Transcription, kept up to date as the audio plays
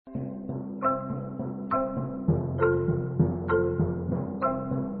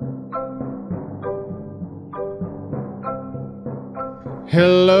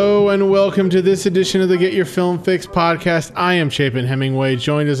Hello and welcome to this edition of the Get Your Film Fix podcast. I am Chapin Hemingway,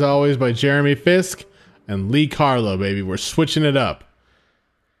 joined as always by Jeremy Fisk and Lee Carlo, baby. We're switching it up.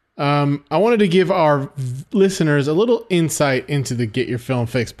 I wanted to give our listeners a little insight into the Get Your Film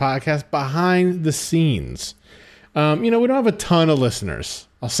Fix podcast behind the scenes. We don't have a ton of listeners.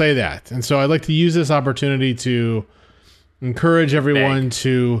 I'll say that. And so I'd like to use this opportunity to encourage everyone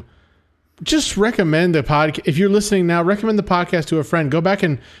to just recommend the podcast. If you're listening now, recommend the podcast to a friend. Go back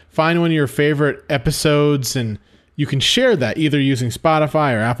and find one of your favorite episodes, and you can share that either using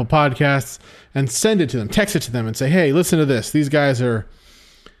Spotify or Apple Podcasts and send it to them. Text it to them and say, hey, listen to this. These guys are...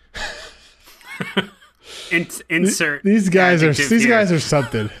 Insert. These guys are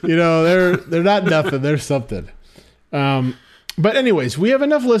something. They're not nothing. They're something. But anyways, we have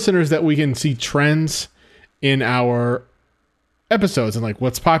enough listeners that we can see trends in our episodes and like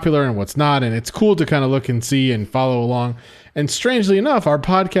what's popular and what's not, and it's cool to kind of look and see and follow along. And strangely enough, our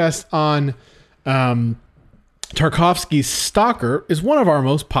podcast on Tarkovsky's Stalker is one of our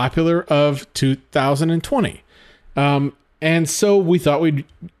most popular of 2020. And so we thought we'd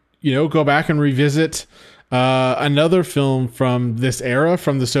go back and revisit another film from this era,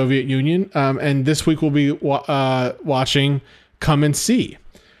 from the Soviet Union. And this week we'll be watching Come and See,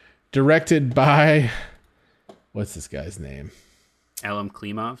 directed by, what's this guy's name? Elem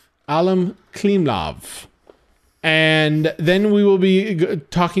Klimov. Elem Klimov. And then we will be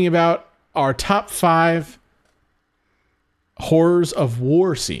talking about our top 5 horrors of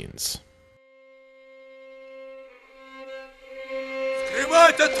war scenes.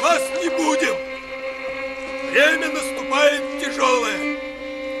 Скрывать от вас не будем. Время наступает тяжелое.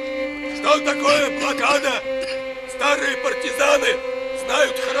 Что такое блокада? Старые партизаны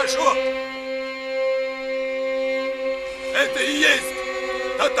знают хорошо. Это и есть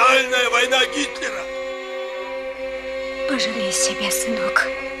тотальная война Гитлера. Пожалей себя, сынок.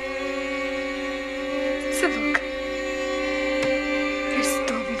 Сынок.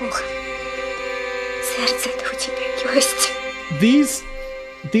 Простом Бог. Сердце-то у тебя есть.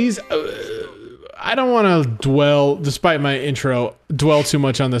 These I don't want to despite my intro, dwell too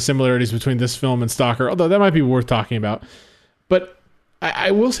much on the similarities between this film and Stalker, although that might be worth talking about. But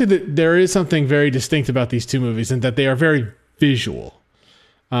I will say that there is something very distinct about these two movies, and that they are very visual.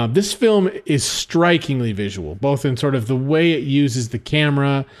 This film is strikingly visual, both in sort of the way it uses the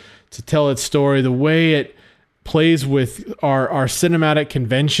camera to tell its story, the way it plays with our cinematic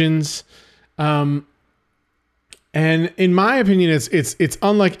conventions. And in my opinion, it's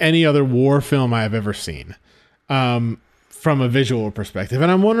unlike any other war film I have ever seen, from a visual perspective.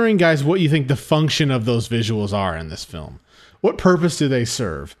 And I'm wondering, guys, what you think the function of those visuals are in this film. What purpose do they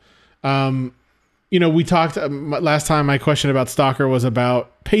serve? We talked last time. My question about Stalker was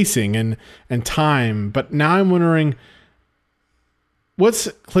about pacing and time, but now I'm wondering, what's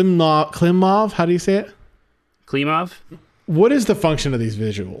Klimov? How do you say it? Klimov. What is the function of these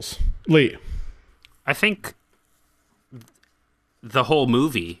visuals, Lee? I think the whole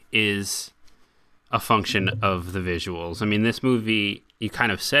movie is a function of the visuals. I mean, this movie, you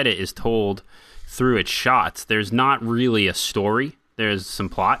kind of said it, is told through its shots. There's not really a story. There's some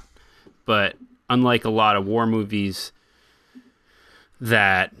plot, but unlike a lot of war movies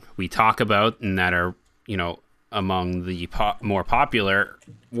that we talk about and that are, among the more popular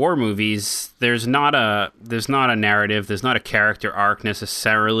war movies, there's not a narrative. There's not a character arc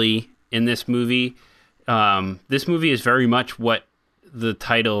necessarily in this movie. This movie is very much what the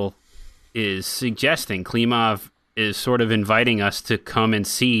title is suggesting. Klimov is sort of inviting us to come and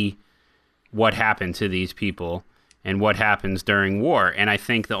see what happened to these people and what happens during war. And I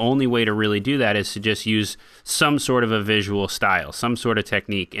think the only way to really do that is to just use some sort of a visual style, some sort of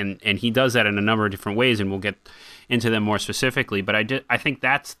technique. And he does that in a number of different ways, and we'll get into them more specifically. But I think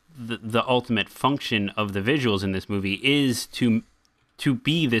that's the ultimate function of the visuals in this movie, is to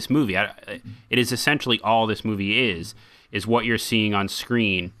be this movie. It is essentially all this movie is what you're seeing on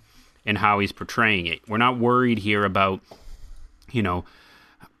screen and how he's portraying it. We're not worried here about,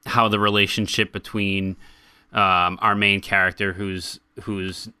 how the relationship between our main character, whose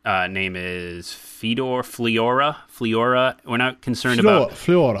name is Fliora. We're not concerned about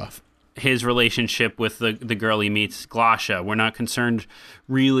Fliora. His relationship with the girl he meets, Glasha. We're not concerned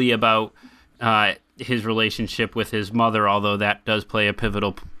really about his relationship with his mother, although that does play a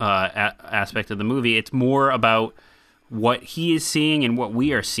pivotal aspect of the movie. It's more about what he is seeing and what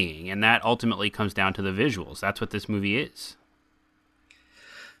we are seeing, and that ultimately comes down to the visuals. That's what this movie is.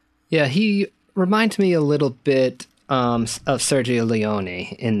 Yeah, he reminds me a little bit of Sergio Leone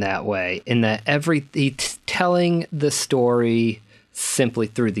in that way, in that he's telling the story simply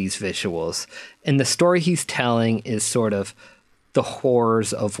through these visuals. And the story he's telling is sort of the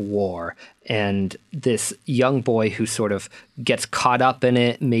horrors of war, and this young boy who sort of gets caught up in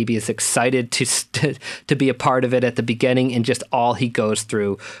it, maybe is excited to be a part of it at the beginning, and just all he goes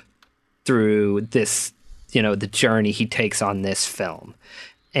through this, the journey he takes on this film.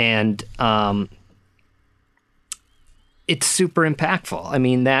 And it's super impactful. I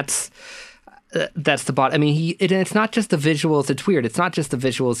mean, that's the bottom. I mean, it's not just the visuals. It's weird. It's not just the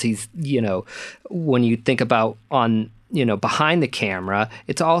visuals. He's, when you think about on, behind the camera,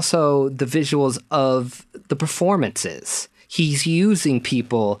 it's also the visuals of the performances. He's using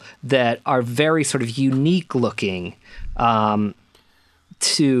people that are very sort of unique looking to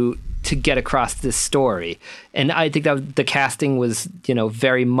get across this story. And I think that the casting was,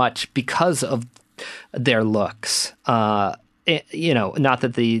 very much because of their looks. Not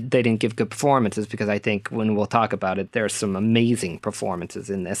that they didn't give good performances, because I think when we'll talk about it, there's some amazing performances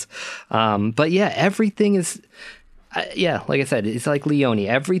in this. But yeah, everything is, like I said, it's like Leone.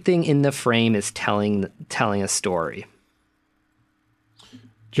 Everything in the frame is telling a story.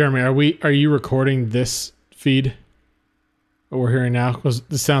 Jeremy, are you recording this feed that we're hearing now? Because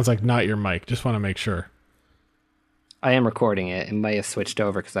this sounds like not your mic. Just want to make sure. I am recording it. It might have switched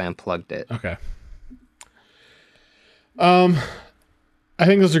over because I unplugged it. Okay. I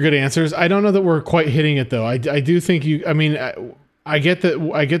think those are good answers. I don't know that we're quite hitting it though. I do think I get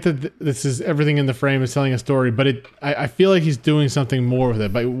that this is everything in the frame is telling a story, but I feel like he's doing something more with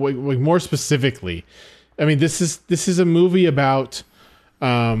it. But more specifically, I mean, this is a movie about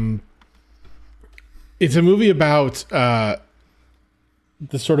it's a movie about the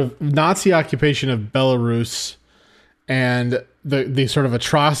sort of Nazi occupation of Belarus and the sort of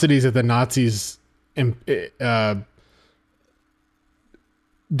atrocities that the Nazis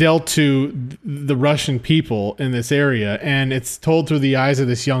dealt to the Russian people in this area. And it's told through the eyes of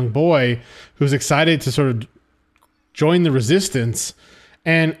this young boy who's excited to sort of join the resistance.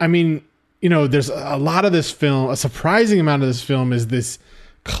 And I mean, there's a lot of this film, a surprising amount of this film is this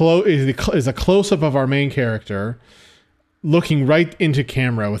is a close-up of our main character looking right into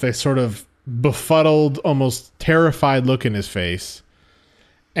camera with a sort of befuddled, almost terrified look in his face.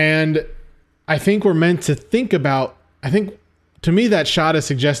 And I think we're meant to think about, to me, that shot is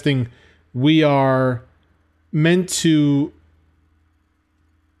suggesting we are meant to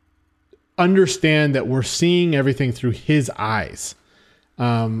understand that we're seeing everything through his eyes.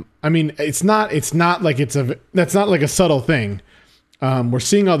 I mean, that's not like a subtle thing. We're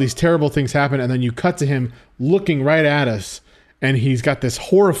seeing all these terrible things happen, and then you cut to him looking right at us, and he's got this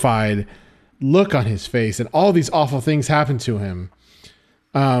horrified look on his face, and all these awful things happen to him.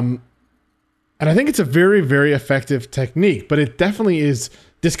 And I think it's a very, very effective technique, but it definitely is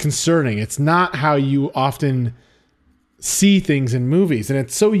disconcerting. It's not how you often see things in movies, and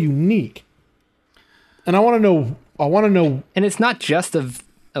it's so unique. And I want to know. And it's not just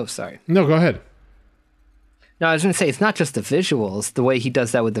oh, sorry. No, go ahead. No, I was going to say, it's not just the visuals, the way he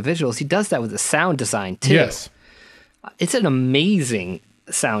does that with the visuals. He does that with the sound design, too. Yes. It's an amazing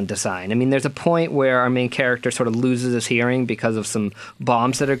sound design. I mean, there's a point where our main character sort of loses his hearing because of some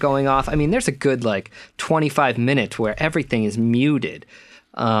bombs that are going off. I mean, there's a good, 25 minutes where everything is muted.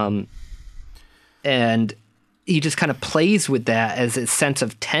 And he just kind of plays with that as a sense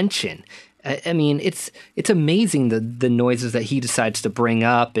of tension. I mean, it's amazing the noises that he decides to bring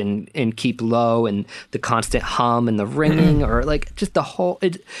up and keep low, and the constant hum and the ringing, or just the whole.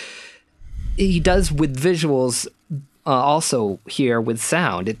 He does with visuals, also here with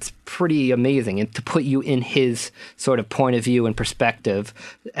sound. It's pretty amazing, and to put you in his sort of point of view and perspective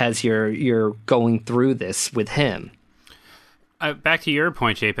as you're going through this with him. Back to your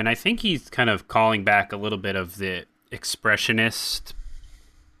point, Chapin, I think he's kind of calling back a little bit of the expressionist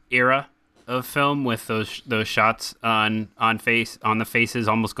era of film with those shots on the faces,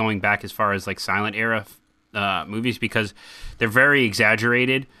 almost going back as far as silent era movies, because they're very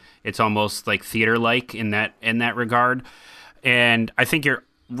exaggerated. It's almost like theater-like in that regard. And I think you're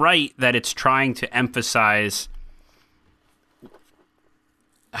right that it's trying to emphasize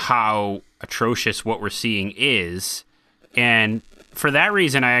how atrocious what we're seeing is. And for that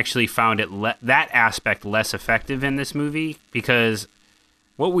reason, I actually found that aspect less effective in this movie, because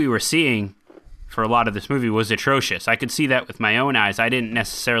what we were seeing for a lot of this movie was atrocious. I could see that with my own eyes. I didn't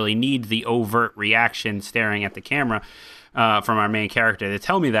necessarily need the overt reaction staring at the camera from our main character to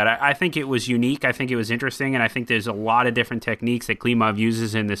tell me that. I think it was unique. I think it was interesting, and I think there's a lot of different techniques that Klimov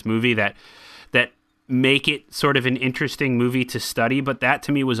uses in this movie that make it sort of an interesting movie to study. But that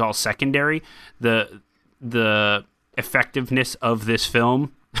to me was all secondary. The effectiveness of this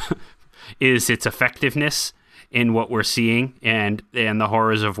film is its effectiveness in what we're seeing and the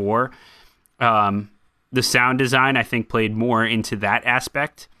horrors of war. the sound design, I think, played more into that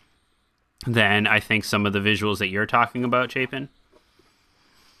aspect than I think some of the visuals that you're talking about, Chapin.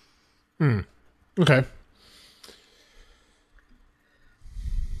 Okay.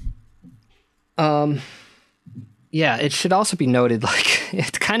 Yeah, it should also be noted, like,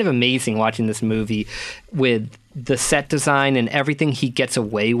 it's kind of amazing watching this movie with the set design and everything he gets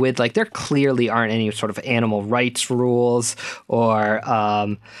away with. Like, there clearly aren't any sort of animal rights rules or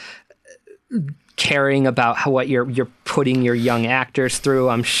caring about what you're putting your young actors through.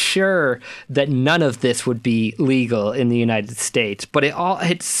 I'm sure that none of this would be legal in the United States, but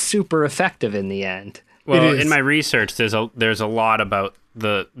it's super effective in the end. Well, in my research, there's a lot about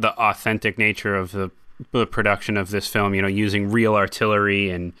the authentic nature of the production of this film, using real artillery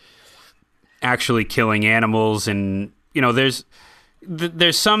and actually killing animals. And, there's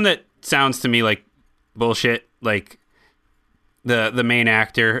some that sounds to me like bullshit, like the main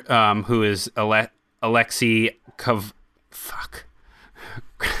actor, who is Alexei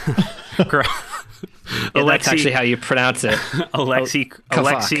That's actually how you pronounce it. Alexei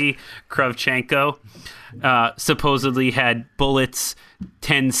Kravchenko supposedly had bullets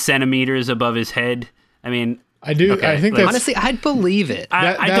 10 centimeters above his head. I mean, I do. Okay, I think that's, honestly, I'd believe it.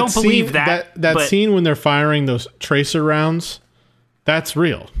 I don't believe that. That scene when they're firing those tracer rounds, that's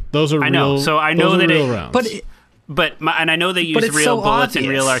real. Those are real. I know. So I know that real rounds. And I know they use real so bullets and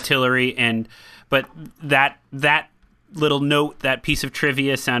obvious. real artillery, but that little note, that piece of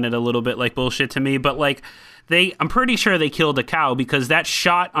trivia sounded a little bit like bullshit to me. But like, I'm pretty sure they killed a cow, because that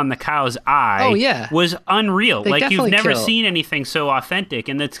shot on the cow's eye was unreal. Like, you've never seen anything so authentic,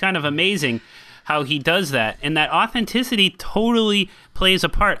 and it's kind of amazing how he does that. And that authenticity totally plays a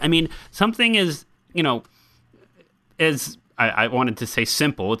part. I mean, something is, as I wanted to say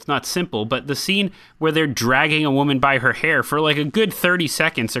simple. It's not simple, but the scene where they're dragging a woman by her hair for like a good 30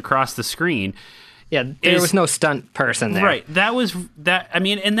 seconds across the screen. Yeah, there was no stunt person there. Right. I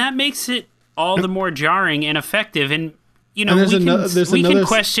mean, and that makes it all the more jarring and effective. And, we can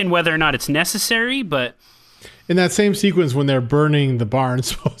question whether or not it's necessary, but... In that same sequence when they're burning the barn,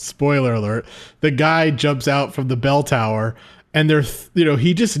 spoiler alert, the guy jumps out from the bell tower, and they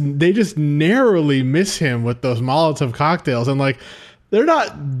just narrowly miss him with those Molotov cocktails, and like, they're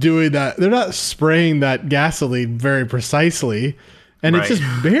not doing that. They're not spraying that gasoline very precisely, and it just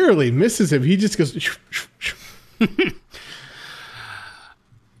barely misses him. He just goes.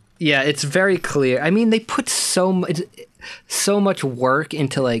 Yeah, it's very clear. I mean, they put so much work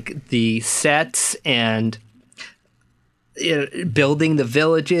into like the sets and building the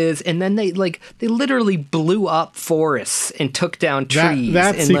villages, and then they literally blew up forests and took down trees.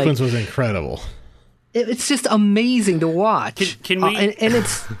 That and sequence was incredible. It's just amazing to watch. Can we and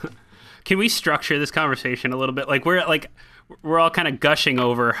it's can we structure this conversation a little bit? Like, we're all kind of gushing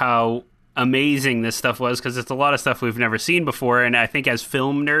over how amazing this stuff was, because it's a lot of stuff we've never seen before, and I think as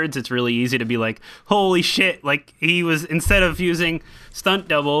film nerds it's really easy to be like, holy shit, like, he was, instead of using stunt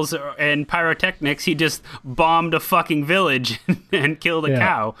doubles and pyrotechnics, he just bombed a fucking village and killed a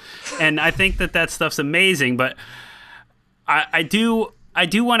cow. And I think that stuff's amazing, but I do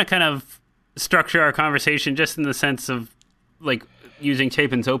want to kind of structure our conversation just in the sense of like using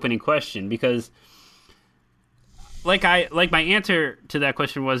Chapin's opening question, because like my answer to that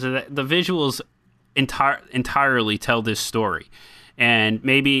question was that the visuals entirely tell this story, and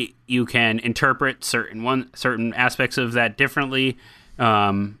maybe you can interpret certain aspects of that differently,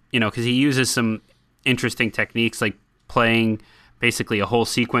 because he uses some interesting techniques, like playing basically a whole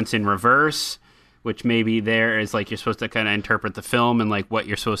sequence in reverse, which maybe there is like, you're supposed to kind of interpret the film and like what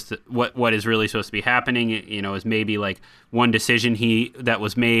you're supposed to, what is really supposed to be happening, is maybe like one decision that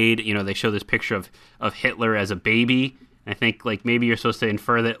was made. They show this picture of Hitler as a baby. I think like maybe you're supposed to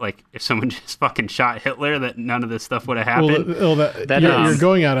infer that like if someone just fucking shot Hitler, that none of this stuff would have happened. You're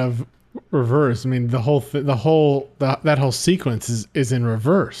going out of reverse. I mean, that whole sequence is in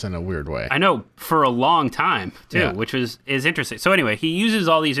reverse in a weird way. I know, for a long time too, which is interesting. So anyway, he uses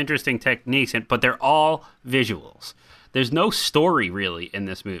all these interesting techniques, but they're all visuals. There's no story really in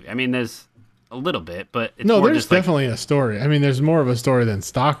this movie. I mean, there's a little bit, but it's more there's just definitely a story. I mean, there's more of a story than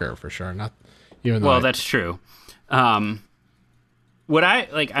Stalker for sure. Not even though. Well, that's true. What I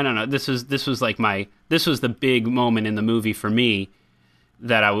don't know. This was the big moment in the movie for me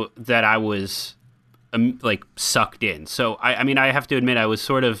that I was like sucked in. So I mean, I have to admit, I was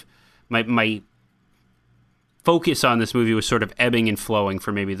sort of my focus on this movie was sort of ebbing and flowing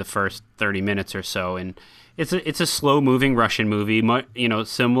for maybe the first 30 minutes or so, and it's a slow moving Russian movie,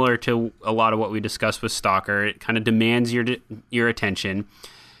 similar to a lot of what we discussed with Stalker. It kind of demands your attention,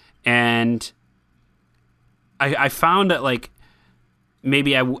 and I found that like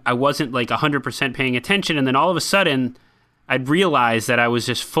maybe I wasn't like 100% paying attention, and then all of a sudden I'd realized that I was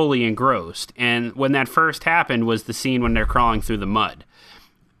just fully engrossed. And when that first happened was the scene when they're crawling through the mud.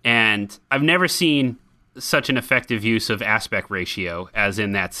 And I've never seen such an effective use of aspect ratio as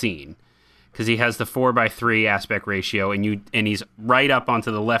in that scene, because he has the 4:3 aspect ratio, and he's right up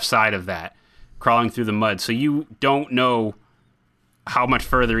onto the left side of that, crawling through the mud. So you don't know how much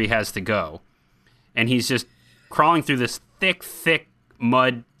further he has to go. And he's just crawling through this thick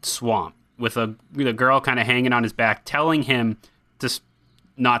mud swamp with a girl kind of hanging on his back, telling him just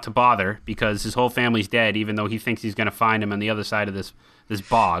not to bother because his whole family's dead, even though he thinks he's going to find him on the other side of this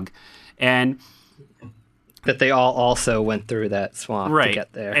bog. And that they all also went through that swamp to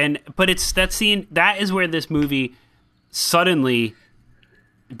get there. But it's that scene, that is where this movie suddenly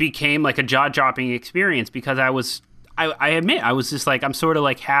became like a jaw-dropping experience, because I admit, I was just like, I'm sort of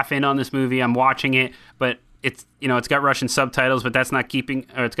like half in on this movie. I'm watching it, but it's, it's got Russian subtitles, but that's not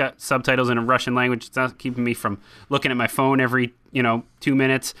it's got subtitles in a Russian language. It's not keeping me from looking at my phone every, 2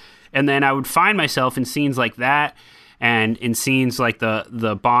 minutes. And then I would find myself in scenes like that, and in scenes like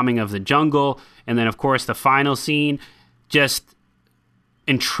the bombing of the jungle, and then, of course, the final scene, just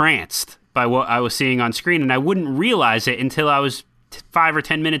entranced by what I was seeing on screen. And I wouldn't realize it until I was 5 or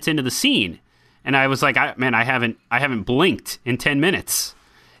 10 minutes into the scene. And I was like, I haven't blinked in 10 minutes.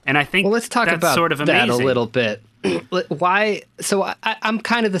 And I think let's talk that's about sort of that amazing. a little bit. Why? So I'm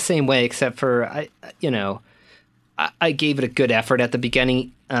kind of the same way, except for I gave it a good effort at the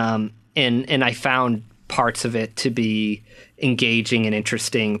beginning, and I found parts of it to be engaging and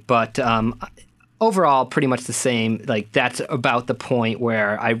interesting, but overall pretty much the same. Like, that's about the point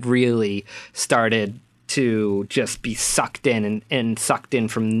where I really started to just be sucked in and sucked in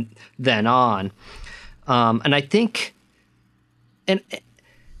from then on. And I think, and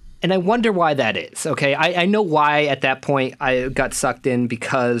I wonder why that is. Okay, I know why at that point I got sucked in,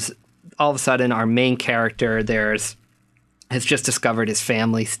 because all of a sudden our main character has just discovered his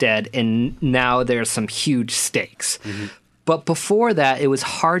family's dead, and now there's some huge stakes. Mm-hmm. But before that, it was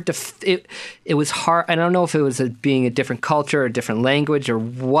hard to. It was hard. I don't know if it was being a different culture, a different language, or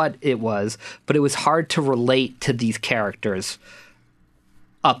what it was, but it was hard to relate to these characters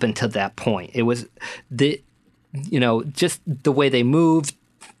up until that point. It was just the way they moved,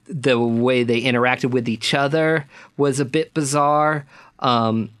 the way they interacted with each other was a bit bizarre.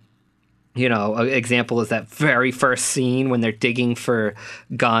 An example is that very first scene when they're digging for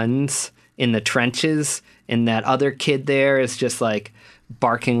guns in the trenches, and that other kid there is just like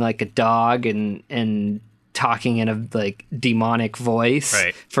barking like a dog and talking in a like demonic voice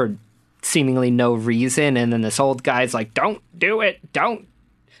for seemingly no reason. And then this old guy's like, "Don't do it. Don't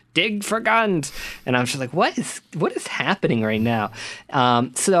dig for guns." And I'm just like, what is happening right now?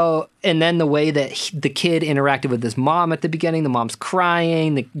 And then the way that the kid interacted with his mom at the beginning, the mom's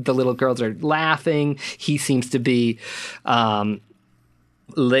crying, the little girls are laughing. He seems to be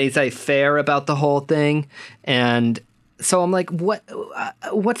laissez-faire about the whole thing. And so I'm like,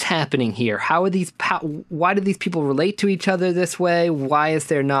 what's happening here? Why do these people relate to each other this way? Why is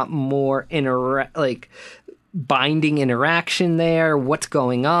there not more binding interaction there? What's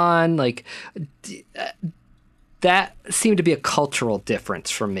going on? Like, that seemed to be a cultural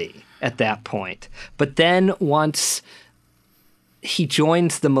difference for me at that point. But then once he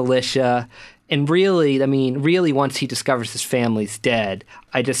joins the militia, and really once he discovers his family's dead,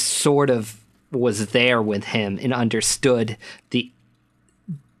 I just sort of was there with him and understood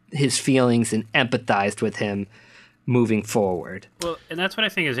his feelings and empathized with him moving forward. Well, and that's what I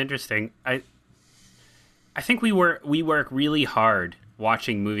think is interesting. I think we work really hard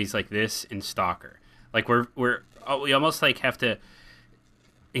watching movies like this in Stalker. Like we almost like have to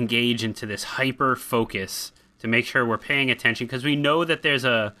engage into this hyper focus to make sure we're paying attention, because we know that there's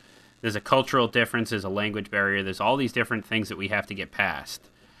a cultural difference, there's a language barrier, there's all these different things that we have to get past.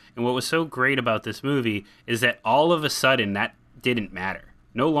 And what was so great about this movie is that all of a sudden that didn't matter.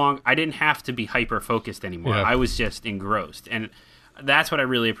 I didn't have to be hyper focused anymore. Yeah. I was just engrossed. And that's what I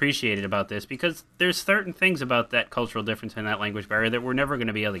really appreciated about this, because there's certain things about that cultural difference and that language barrier that we're never going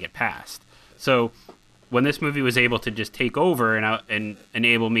to be able to get past. So when this movie was able to just take over and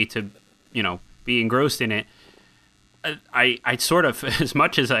enable me to, be engrossed in it, I sort of, as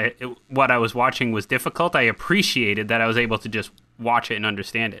much as what I was watching was difficult, I appreciated that I was able to just watch it and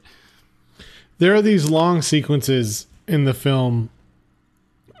understand it. There are these long sequences in the film.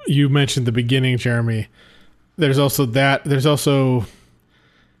 You mentioned the beginning, Jeremy. There's also that. There's also,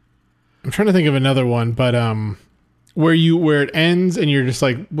 I'm trying to think of another one, but where it ends and you're just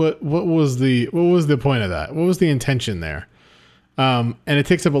like, what was the point of that? What was the intention there? And it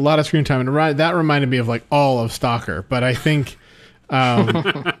takes up a lot of screen time, and that reminded me of like all of Stalker. But I think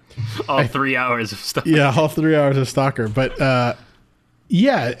All 3 hours of stuff. Yeah, all 3 hours of Stalker. But and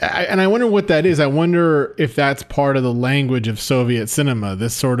I wonder what that is. I wonder if that's part of the language of Soviet cinema.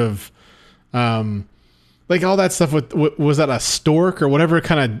 This sort of like all that stuff with was that a stork or whatever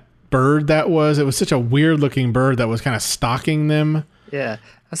kind of bird that was? It was such a weird looking bird that was kind of stalking them. Yeah. I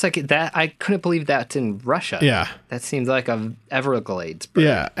was like, that I couldn't believe that's in Russia. Yeah. That seems like a Everglades bird.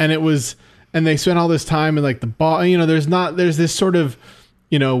 Yeah, and they spent all this time in like the ball. You know, there's this sort of,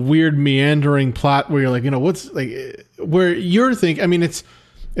 you know, weird meandering plot where you're like, you know, what's like where you're thinking. I mean, it's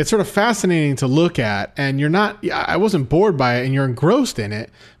sort of fascinating to look at, and you're not. I wasn't bored by it, and you're engrossed in it,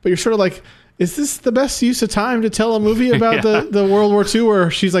 but you're sort of like, is this the best use of time to tell a movie about the World War II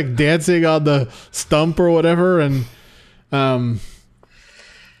where she's like dancing on the stump or whatever? And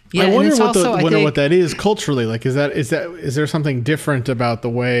yeah, I wonder what what that is culturally. Like, is there something different about the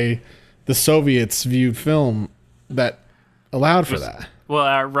way the Soviets viewed film that allowed for that?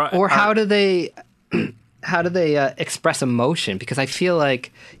 Well, or how do they express emotion? Because I feel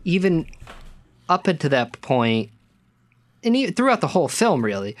like even up until that point, and throughout the whole film,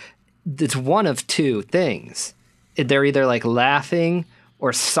 really, it's one of two things. They're either like laughing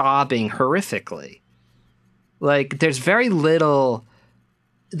or sobbing horrifically. Like there's very little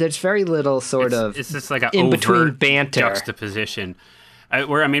sort of it's just like an in between overt banter juxtaposition.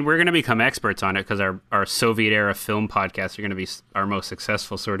 We're going to become experts on it because our Soviet era film podcasts are going to be our most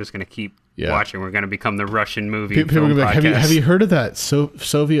successful. So we're just going to keep watching. We're going to become the Russian movie People film are gonna be like, podcast. have you heard of that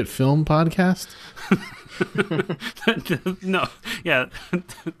Soviet film podcast? No, yeah,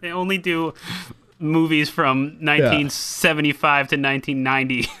 they only do movies from 1975 to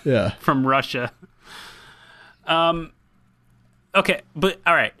 1990 from Russia. Okay, but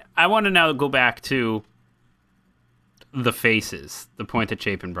all right, I want to now go back to the faces, the point that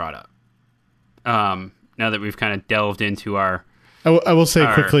Chapin brought up. Now that we've kind of delved into our... I will say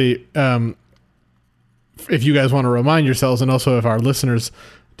quickly, if you guys want to remind yourselves, and also if our listeners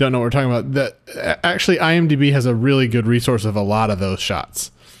don't know what we're talking about, that actually IMDb has a really good resource of a lot of those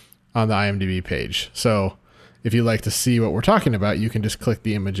shots on the IMDb page. So if you'd like to see what we're talking about, you can just click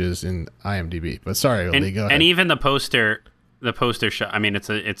the images in IMDb. But sorry, Lee, go ahead. And even the poster shot, I mean, it's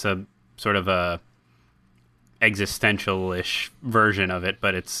a sort of a existential-ish version of it,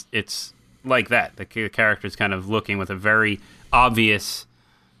 but it's like that. The character's kind of looking with a very obvious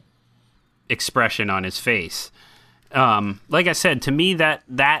expression on his face. Like I said, to me, that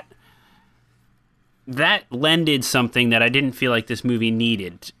lended something that I didn't feel like this movie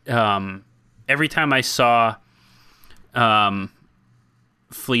needed. Every time I saw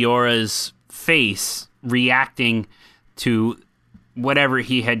Fliora's face reacting to whatever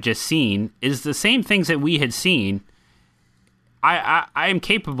he had just seen is the same things that we had seen. I am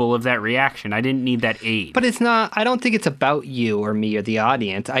capable of that reaction. I didn't need that aid. But it's not, I don't think it's about you or me or the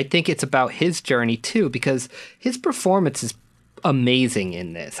audience. I think it's about his journey too, because his performance is amazing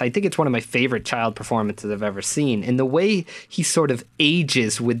in this. I think it's one of my favorite child performances I've ever seen. And the way he sort of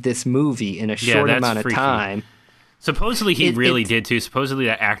ages with this movie in a short amount of time. Supposedly he really did too. Supposedly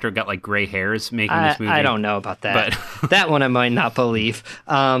that actor got like gray hairs making this movie. I don't know about that. But that one I might not believe.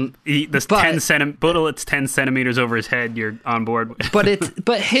 It's 10 centimeters over his head. You're on board. but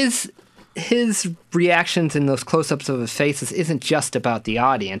his reactions in those close-ups of his faces isn't just about the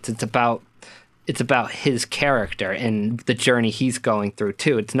audience. It's about his character and the journey he's going through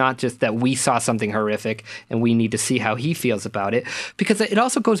too. It's not just that we saw something horrific and we need to see how he feels about it, because it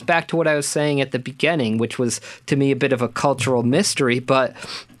also goes back to what I was saying at the beginning, which was to me a bit of a cultural mystery, but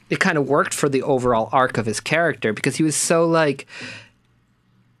it kind of worked for the overall arc of his character because he was so like,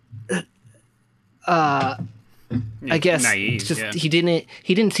 I guess naive, he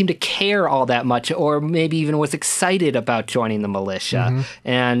didn't seem to care all that much, or maybe even was excited about joining the militia.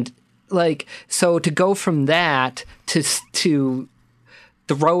 And like, so to go from that to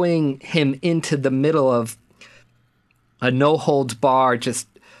throwing him into the middle of a no holds bar, just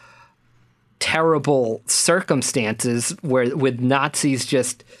terrible circumstances with Nazis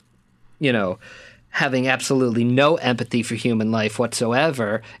just, having absolutely no empathy for human life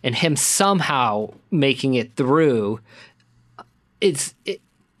whatsoever, and him somehow making it through,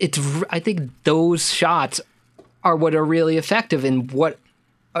 I think those shots are what are really effective and what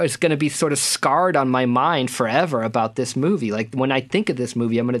is going to be sort of scarred on my mind forever about this movie. Like when I think of this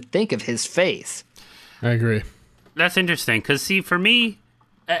movie, I'm going to think of his face. I agree. That's interesting because, see, for me,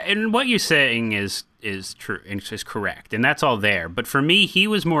 and what you're saying is true, is correct, and that's all there. But for me, he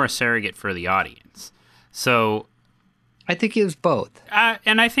was more a surrogate for the audience. So I think he was both,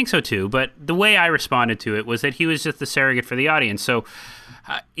 and I think so too. But the way I responded to it was that he was just the surrogate for the audience. So,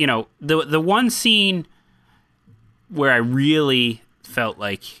 the one scene where I really felt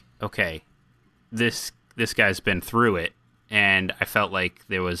like, okay, this guy's been through it, and I felt like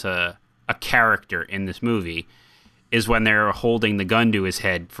there was a character in this movie, is when they're holding the gun to his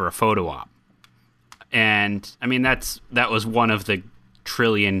head for a photo op. And I mean, that was one of the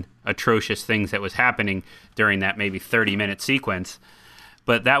trillion atrocious things that was happening during that maybe 30-minute sequence.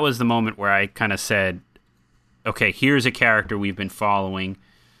 But that was the moment where I kind of said, okay, here's a character we've been following,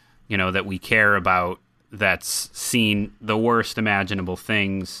 that we care about, that's seen the worst imaginable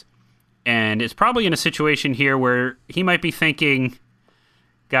things, and is probably in a situation here where he might be thinking,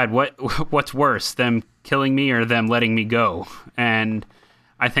 God, what's worse, them killing me or them letting me go? And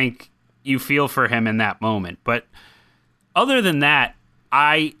I think you feel for him in that moment. But other than that,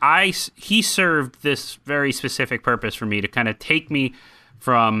 he served this very specific purpose for me, to kind of take me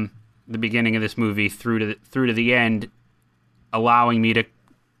from the beginning of this movie through to the end, allowing me to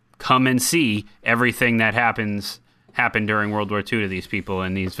come and see everything that happened during World War II to these people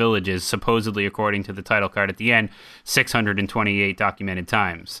in these villages, supposedly, according to the title card at the end, 628 documented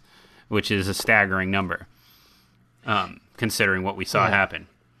times, which is a staggering number, considering what we saw happen.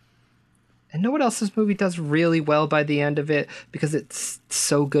 And know what else this movie does really well by the end of it? Because it's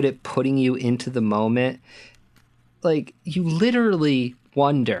so good at putting you into the moment. Like, you literally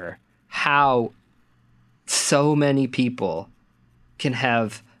wonder how so many people can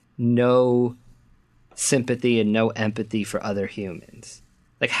have no sympathy and no empathy for other humans.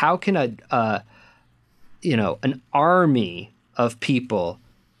 Like, how can an army of people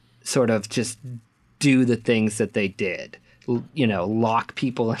sort of just do the things that they did? Lock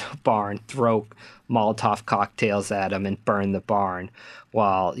people in a barn, throw Molotov cocktails at them, and burn the barn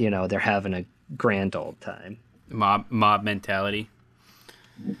while, they're having a grand old time. Mob mentality.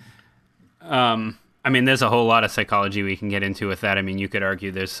 I mean, there's a whole lot of psychology we can get into with that. I mean, you could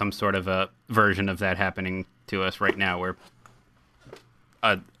argue there's some sort of a version of that happening to us right now, where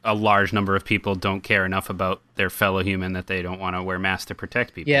a large number of people don't care enough about their fellow human that they don't want to wear masks to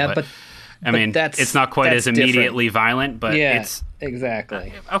protect people. Yeah, but I mean, it's not quite as immediately violent, but it's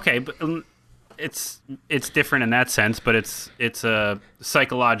exactly okay. But it's different in that sense, but it's a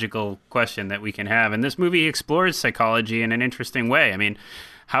psychological question that we can have, and this movie explores psychology in an interesting way. I mean,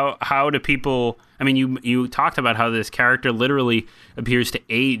 how do people? I mean, you talked about how this character literally appears to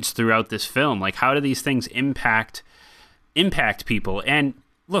age throughout this film. Like, how do these things impact people? And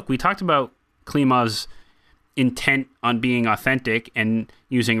look, we talked about Klimov's intent on being authentic and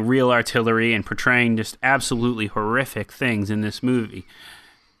using real artillery and portraying just absolutely horrific things in this movie.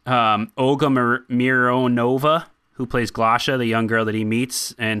 Olga Mironova, who plays Glasha, the young girl that he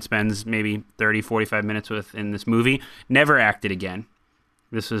meets and spends maybe 30, 45 minutes with in this movie, never acted again.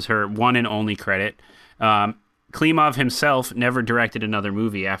 This was her one and only credit. Klimov himself never directed another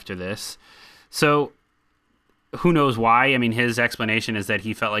movie after this. So who knows why? I mean, his explanation is that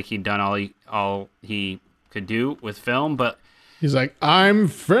he felt like he'd done all he could do with film, but he's like, I'm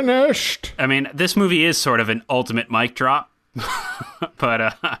finished. I mean, this movie is sort of an ultimate mic drop,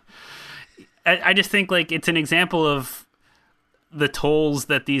 but I just think, like, it's an example of the tolls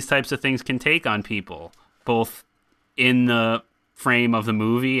that these types of things can take on people, both in the frame of the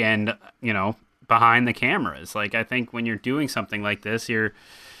movie and, behind the cameras. Like, I think when you're doing something like this, you're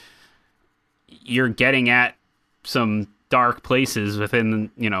getting at some dark places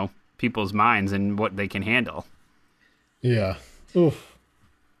within, people's minds and what they can handle. Yeah. Oof.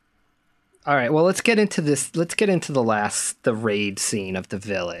 All right, well, let's get into this. Let's get into the raid scene of the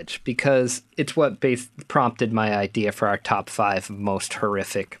village, because it's what prompted my idea for our top 5 most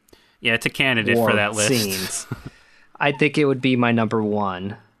horrific. Yeah, it's a candidate for that list. Scenes. I think it would be my number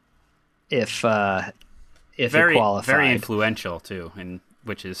 1 if it qualified. Very influential too, and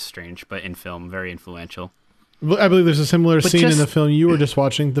which is strange, but in film, very influential. I believe there's a similar scene in the film you were just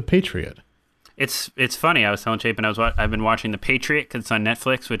watching, The Patriot. It's funny. I was telling Chapin I've been watching The Patriot because it's on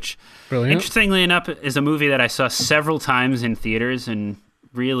Netflix, which, brilliant, interestingly enough, is a movie that I saw several times in theaters and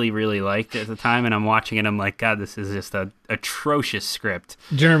really, really liked at the time. And I'm watching it, I'm like, God, this is just a atrocious script.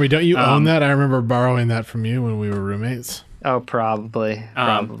 Jeremy, don't you own that? I remember borrowing that from you when we were roommates. Oh, probably.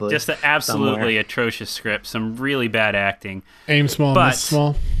 Just an absolutely atrocious script. Some really bad acting. Aim small, miss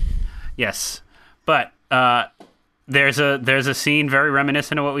small. Yes, but there's a scene very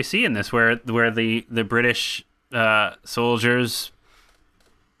reminiscent of what we see in this, where the British soldiers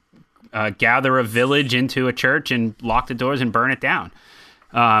gather a village into a church and lock the doors and burn it down.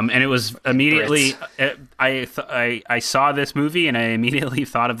 And it was immediately I saw this movie and I immediately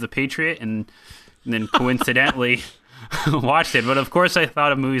thought of The Patriot, and then coincidentally watched it. But of course, I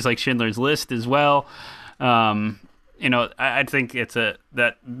thought of movies like Schindler's List as well. I think it's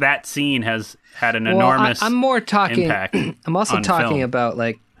that scene has had an enormous I'm more talking. impact. I'm also on talking film. about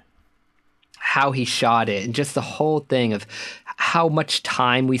like how he shot it and just the whole thing of how much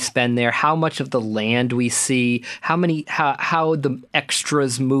time we spend there, how much of the land we see, how the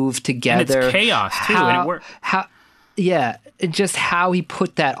extras move together. And it's chaos too, and it works. And just how he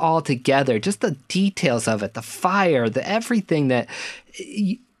put that all together, just the details of it, the fire, the everything that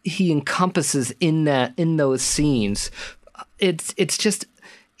he encompasses in those scenes. It's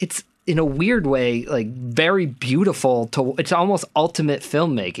in a weird way, like very beautiful it's almost ultimate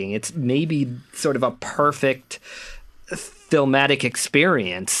filmmaking. It's maybe sort of a perfect filmatic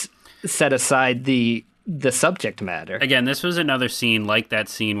experience, set aside the subject matter. Again, this was another scene like that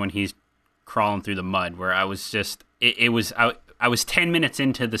scene when he's crawling through the mud, where I was just, I was 10 minutes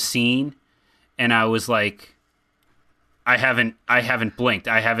into the scene, and I was like, I haven't blinked.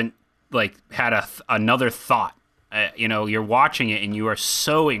 I haven't like had another thought. You're watching it and you are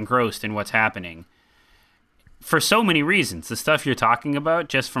so engrossed in what's happening for so many reasons. The stuff you're talking about,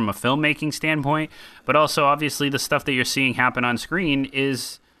 just from a filmmaking standpoint, but also obviously the stuff that you're seeing happen on screen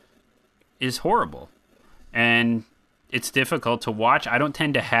is horrible, and it's difficult to watch. I don't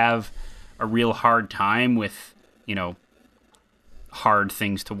tend to have a real hard time with, hard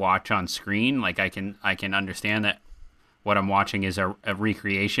things to watch on screen. Like I can understand that what I'm watching is a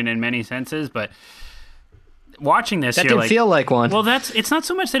recreation in many senses, but watching this, that didn't feel like one. Well, it's not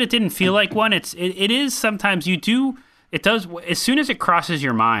so much that it didn't feel like one. It is sometimes it does. As soon as it crosses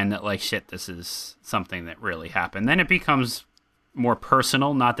your mind that like, shit, this is something that really happened, then it becomes more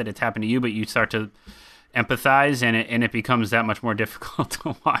personal. Not that it's happened to you, but you start to empathize, and it becomes that much more difficult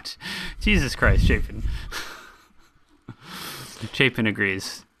to watch. Jesus Christ, Chapin. Chapin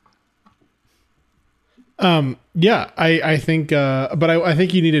agrees. Yeah, I think, but I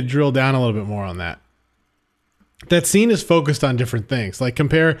think you need to drill down a little bit more on that. That scene is focused on different things. Like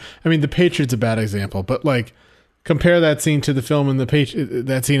The Patriot's a bad example, but like compare that scene to the film in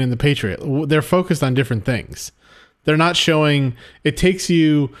that scene in The Patriot. They're focused on different things. They're not showing. It takes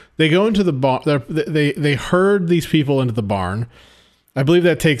you. They go into the barn. They herd these people into the barn. I believe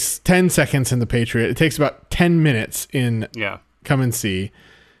that takes 10 seconds in The Patriot. It takes about 10 minutes in Come and See.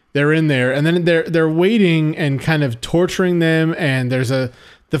 They're in there, and then they're waiting and kind of torturing them. And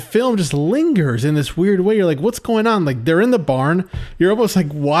the film just lingers in this weird way. You're like, what's going on? Like, they're in the barn. You're almost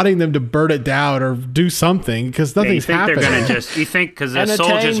like wanting them to burn it down or do something because nothing's happening. You think because the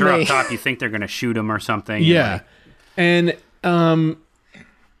soldiers are up top, you think they're going to shoot them or something. Yeah.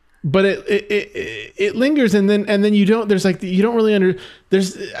 But it lingers, and then you don't. You don't really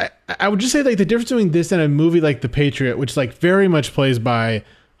I would just say like the difference between this and a movie like The Patriot, which like very much plays by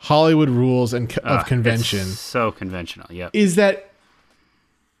Hollywood rules and of convention. It's so conventional. Yep. Is that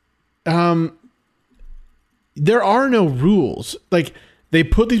there are no rules. Like, they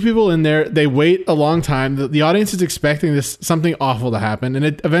put these people in there, they wait a long time. The audience is expecting something awful to happen, and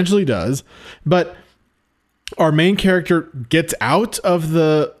it eventually does. But our main character gets out of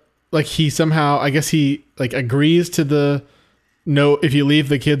he somehow, I guess he like agrees to the no, if you leave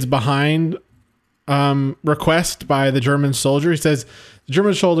the kids behind request by the German soldier. He says, the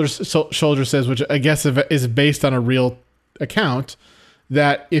German soldier says, which I guess is based on a real account,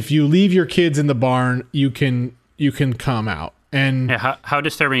 that if you leave your kids in the barn, you can come out. And how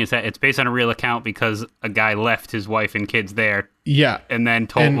disturbing is that? It's based on a real account because a guy left his wife and kids there. Yeah, and then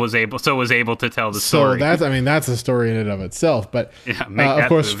was able to tell the story. So that's a story in and of itself. But of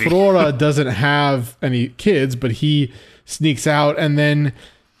course, Flora doesn't have any kids, but he sneaks out, and then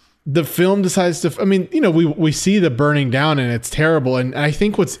the film decides to. We see the burning down, and it's terrible. And I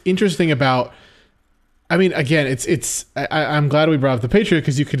think what's interesting about. Again, I'm glad we brought up The Patriot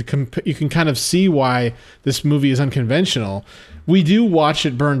because you can kind of see why this movie is unconventional. We do watch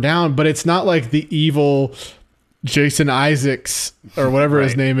it burn down, but it's not like the evil Jason Isaacs or whatever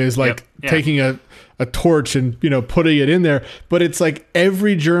his name is, taking a torch and putting it in there. But it's like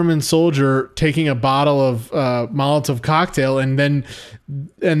every German soldier taking a bottle of Molotov cocktail and then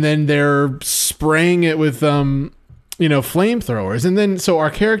they're spraying it with flamethrowers. And then so our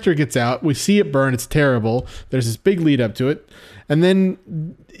character gets out, we see it burn, it's terrible, there's this big lead up to it, and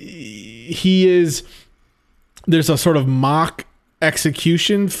then there's a sort of mock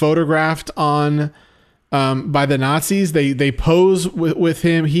execution photographed on by the Nazis. They pose with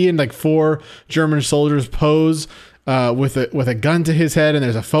him. He and like 4 German soldiers pose with a gun to his head, and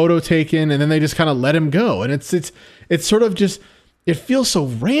there's a photo taken, and then they just kind of let him go. And it's sort of just, it feels so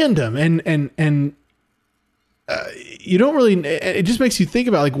random, and you don't really. It just makes you think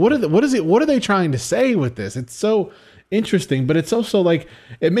about like what are they trying to say with this? It's so interesting, but it's also like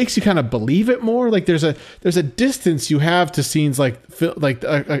it makes you kind of believe it more. Like there's a distance you have to scenes like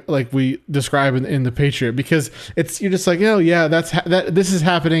we describe in the Patriot, because you're just like, oh yeah, this is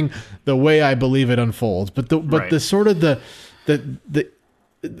happening the way I believe it unfolds. But the sort of the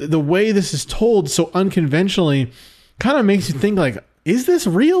way this is told so unconventionally kind of makes you think like, is this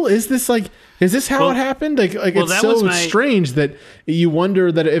real? Is this how it happened? Like it's so strange that you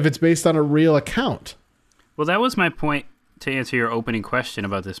wonder that if it's based on a real account. Well, that was my point to answer your opening question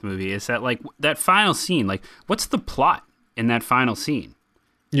about this movie, is that like that final scene, like what's the plot in that final scene?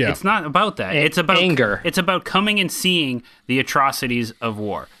 Yeah. It's not about that. It's about anger. It's about coming and seeing the atrocities of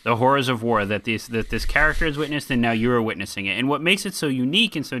war, the horrors of war that this character has witnessed, and now you're witnessing it. And what makes it so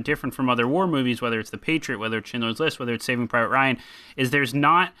unique and so different from other war movies, whether it's The Patriot, whether it's Schindler's List, whether it's Saving Private Ryan, is there's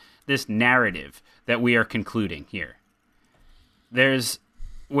not this narrative that we are concluding here. There's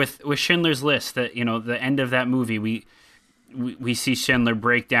with Schindler's List, that the end of that movie, we see Schindler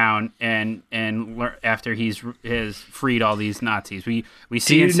break down and after he's has freed all these Nazis. We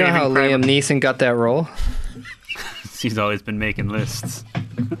see. Do you know how Liam Neeson got that role? He's always been making lists.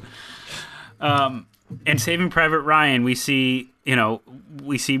 In Saving Private Ryan, we see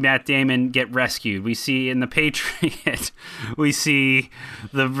Matt Damon get rescued. We see in The Patriot, we see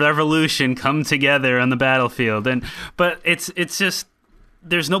the revolution come together on the battlefield. But it's just,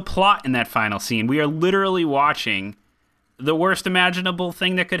 there's no plot in that final scene. We are literally watching the worst imaginable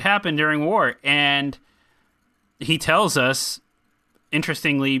thing that could happen during war. And he tells us,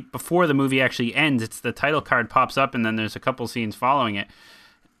 interestingly, before the movie actually ends, it's the title card pops up and then there's a couple scenes following it,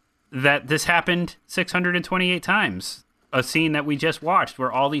 that this happened 628 times. A scene that we just watched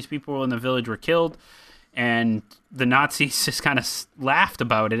where all these people in the village were killed and the Nazis just kind of laughed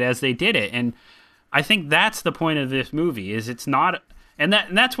about it as they did it. And I think that's the point of this movie, is it's not... And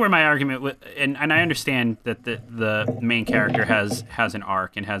that's where my argument and I understand that the main character has an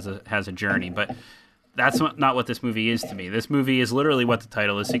arc and has a journey, but that's not what this movie is to me. This movie is literally what the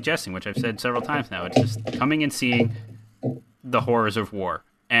title is suggesting, which I've said several times now. It's just coming and seeing the horrors of war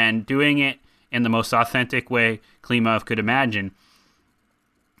and doing it in the most authentic way Klimov could imagine.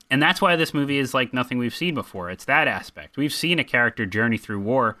 And that's why this movie is like nothing we've seen before. It's that aspect. We've seen a character journey through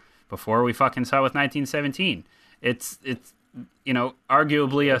war before. We fucking saw with 1917. It's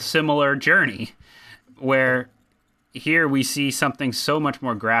arguably a similar journey, where here we see something so much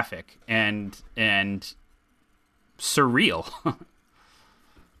more graphic and surreal.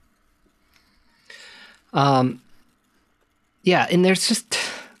 Yeah, and there's just,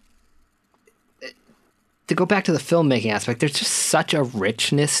 to go back to the filmmaking aspect, there's just such a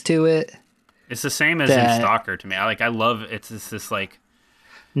richness to it. It's the same as in Stalker to me. I love it. It's this like...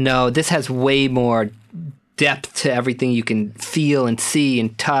 No, this has way more depth to everything you can feel and see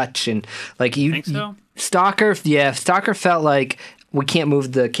and touch, and like you think so? Stalker felt like we can't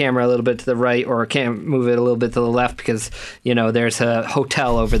move the camera a little bit to the right or can't move it a little bit to the left because there's a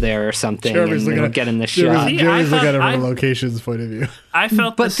hotel over there or something, and we're getting the shot. Jeremy's looking at it from a location's point of view. I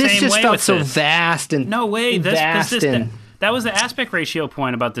felt the same way. But this just felt so vast and no way. That was the aspect ratio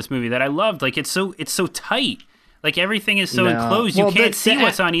point about this movie that I loved. Like it's so tight. Like everything is so enclosed. You can't see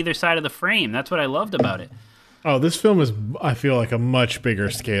what's on either side of the frame. That's what I loved about it. Oh, this film is, I feel like, a much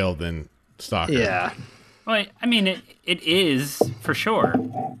bigger scale than Stalker. Yeah. Well, I mean, it is, for sure.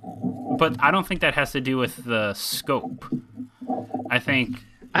 But I don't think that has to do with the scope.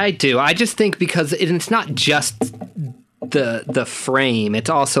 I do. I just think because it's not just the frame. It's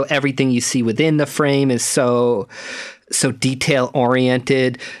also everything you see within the frame is so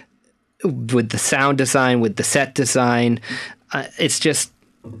detail-oriented, with the sound design, with the set design. It's just...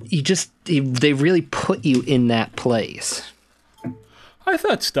 they really put you in that place. I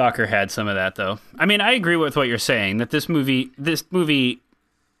thought Stalker had some of that, though. I mean, I agree with what you're saying, that this movie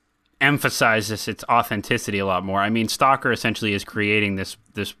emphasizes its authenticity a lot more. I mean, Stalker essentially is creating this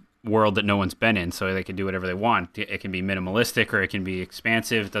world that no one's been in, so they can do whatever they want. It can be minimalistic or it can be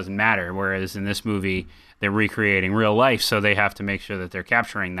expansive. It doesn't matter. Whereas in this movie, they're recreating real life, so they have to make sure that they're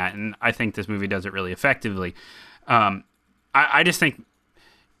capturing that. And I think this movie does it really effectively. I just think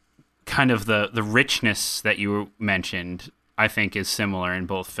kind of the richness that you mentioned, I think, is similar in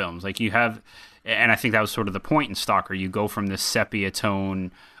both films. Like you have, and I think that was sort of the point in Stalker. You go from this sepia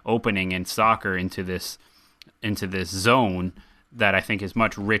tone opening in Stalker into this zone that I think is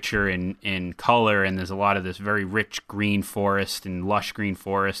much richer in color, and there's a lot of this very rich green forest and lush green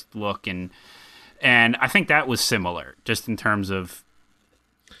forest look, and I think that was similar, just in terms of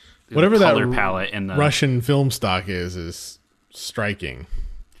whatever the color that palette and the Russian film stock is striking.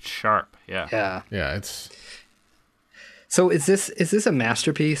 Sharp, yeah. Yeah, it's... So is this a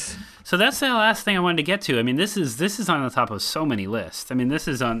masterpiece? So that's the last thing I wanted to get to. I mean, this is on the top of so many lists. I mean, this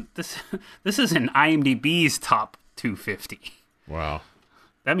is in IMDb's top 250. Wow.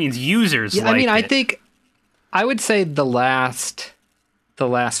 That means users. Yeah, I mean, I think I would say the last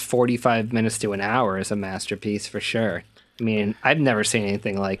 45 minutes to an hour is a masterpiece for sure. I mean, I've never seen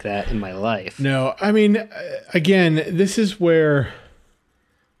anything like that in my life. No, I mean, again, this is where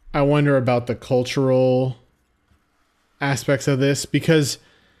I wonder about the cultural aspects of this, because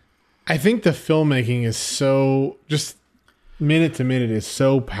I think the filmmaking is so, just minute to minute, is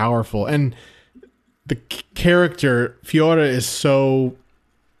so powerful. And the character, Fiora, is so,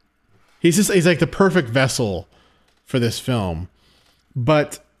 he's like the perfect vessel for this film.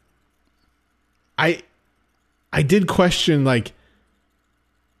 But I did question, like,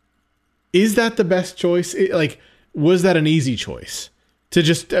 is that the best choice? Like, was that an easy choice? To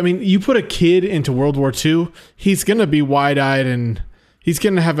just, I mean, you put a kid into World War II, he's going to be wide-eyed and he's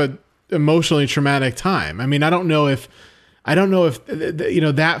going to have a emotionally traumatic time. I mean, I don't know if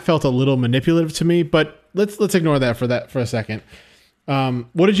that felt a little manipulative to me, but let's ignore that for a second.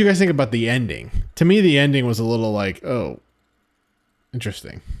 What did you guys think about the ending? To me, the ending was a little like, oh,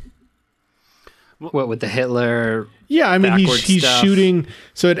 interesting. What with the Hitler? Yeah, I mean, he's stuff? shooting.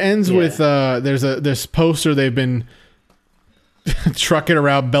 So it ends with there's this poster they've been trucking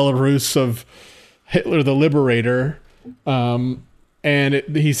around Belarus of Hitler the Liberator, and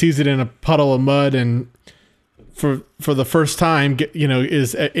he sees it in a puddle of mud, and for the first time,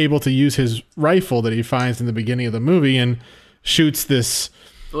 is able to use his rifle that he finds in the beginning of the movie and shoots this.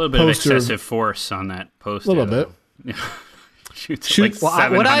 A little bit of excessive force on that poster. A little bit. Yeah. Shoots like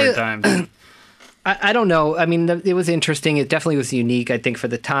 700 times. I don't know. I mean, it was interesting. It definitely was unique, I think, for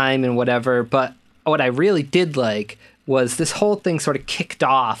the time and whatever. But what I really did like was this whole thing sort of kicked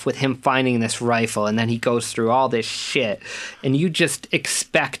off with him finding this rifle, and then he goes through all this shit, and you just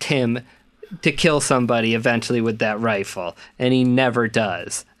expect him to kill somebody eventually with that rifle, and he never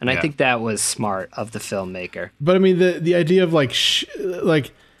does. And I think that was smart of the filmmaker. But I mean, the idea of like,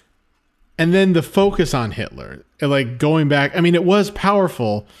 and then the focus on Hitler, like going back. I mean, it was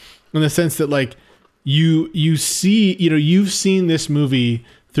powerful in the sense that like you see, you've seen this movie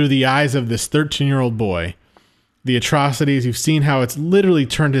through the eyes of this 13-year-old boy. The atrocities, you've seen how it's literally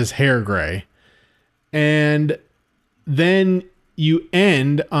turned his hair gray. And then you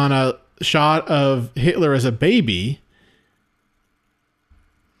end on a shot of Hitler as a baby.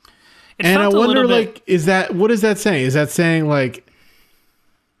 And I wonder, like, what is that saying? Is that saying, like,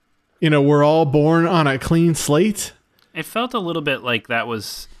 we're all born on a clean slate? It felt a little bit like that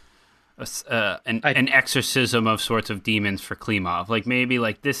was an exorcism of sorts of demons for Klimov. Like, maybe,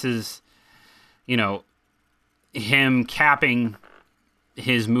 like, this is, him capping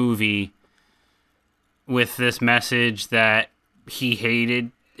his movie with this message that he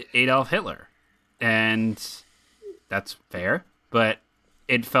hated Adolf Hitler, and that's fair, but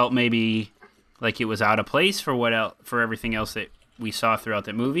it felt maybe like it was out of place for everything else that we saw throughout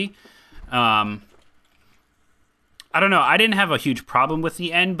that movie. I don't know. I didn't have a huge problem with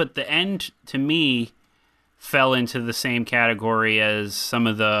the end, but the end to me fell into the same category as some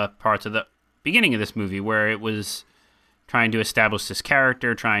of the parts of the beginning of this movie, where it was trying to establish this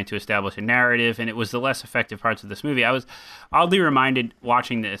character, trying to establish a narrative, and it was the less effective parts of this movie. I was oddly reminded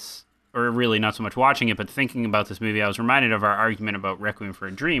watching this, or really not so much watching it, but thinking about this movie, I was reminded of our argument about Requiem for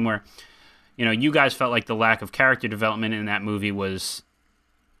a Dream, where, you guys felt like the lack of character development in that movie was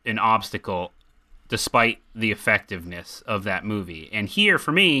an obstacle despite the effectiveness of that movie. And here,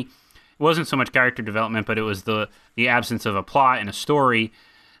 for me, it wasn't so much character development, but it was the absence of a plot and a story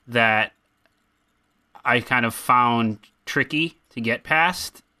that I kind of found tricky to get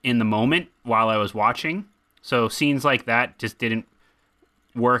past in the moment while I was watching. So scenes like that just didn't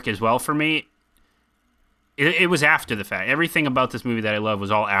work as well for me. It was after the fact. Everything about this movie that I love was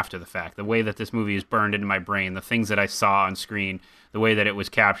all after the fact. The way that this movie is burned into my brain, the things that I saw on screen, the way that it was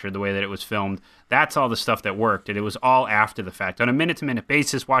captured, the way that it was filmed, that's all the stuff that worked. And it was all after the fact. On a minute-to-minute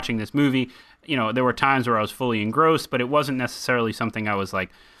basis, watching this movie, there were times where I was fully engrossed, but it wasn't necessarily something I was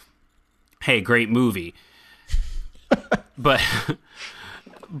like, hey, great movie. But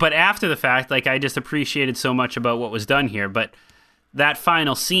after the fact, like, I just appreciated so much about what was done here. But that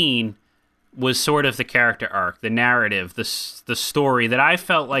final scene was sort of the character arc, the narrative, the story that I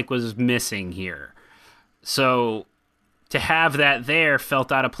felt like was missing here. So to have that there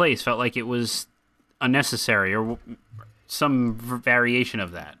felt out of place, felt like it was unnecessary, or some variation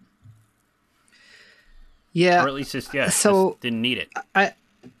of that. Yeah. Or at least just didn't need it.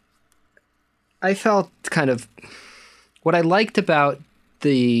 I felt kind of, what I liked about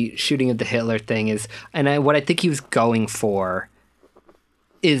the shooting of the Hitler thing is, what I think he was going for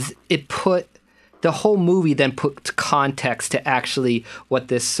is it put the whole movie then put context to actually what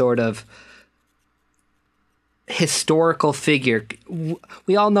this sort of historical figure.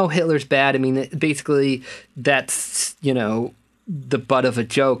 We all know Hitler's bad. I mean, basically that's, the butt of a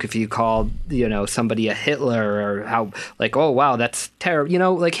joke if you call, somebody a Hitler, or how like, oh wow, that's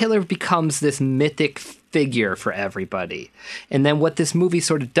terrible. Like Hitler becomes this mythic figure for everybody. And then what this movie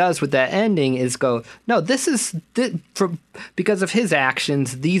sort of does with that ending is go, no, this is because of his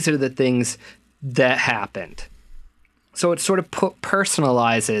actions, these are the things that happened. So it sort of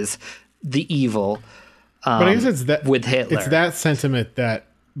personalizes the evil. But I guess it's that with Hitler. It's that sentiment that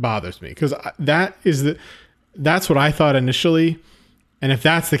bothers me, because that's what I thought initially, and if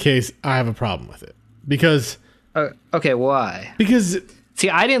that's the case, I have a problem with it. Because okay, why? Because see,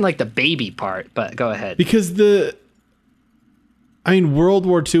 I didn't like the baby part, but go ahead. Because World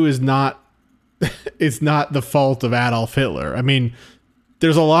War II is not it's not the fault of Adolf Hitler. I mean,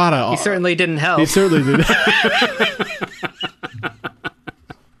 there's a lot of he certainly didn't help. He certainly did.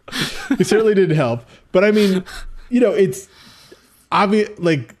 He certainly didn't help. But I mean, it's obvious.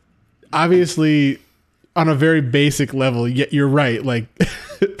 Like, obviously, on a very basic level, you're right. Like,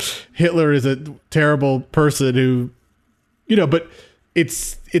 Hitler is a terrible person who, but it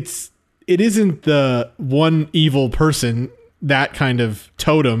isn't the one evil person, that kind of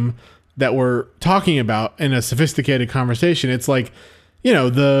totem that we're talking about in a sophisticated conversation. It's like,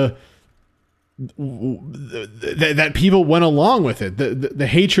 that people went along with it. The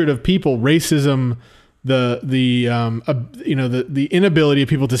hatred of people, racism, the inability of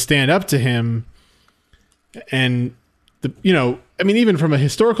people to stand up to him, and even from a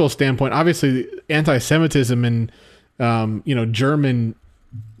historical standpoint, obviously anti-Semitism and German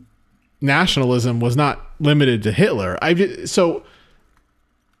nationalism was not limited to Hitler. I think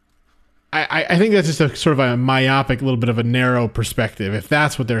that's just a sort of a myopic, little bit of a narrow perspective, if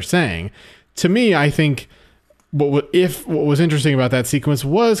that's what they're saying. To me, I think what was interesting about that sequence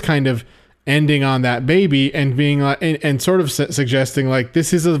was kind of ending on that baby and being like, and sort of suggesting like,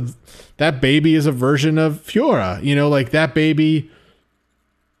 that baby is a version of Fiora, like that baby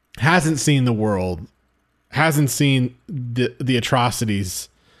hasn't seen the world, hasn't seen the atrocities,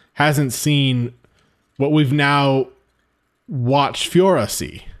 hasn't seen what we've now watched Fiora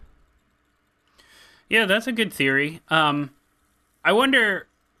see. Yeah, that's a good theory. I wonder,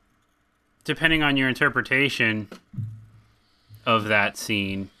 depending on your interpretation of that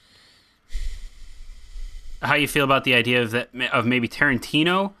scene, how you feel about the idea of maybe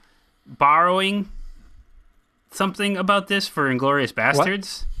Tarantino borrowing something about this for Inglourious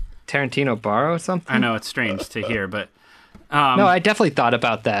Bastards. What? Tarantino borrow something? I know it's strange to hear, but no, I definitely thought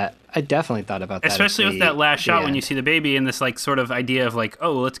about that. Especially with that last shot when you see the baby and this like sort of idea of like,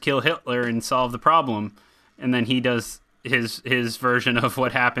 oh, let's kill Hitler and solve the problem, and then he does his version of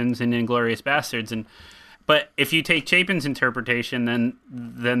what happens in Inglourious Bastards. But if you take Chapin's interpretation,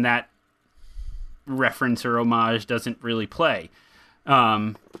 then that reference or homage doesn't really play.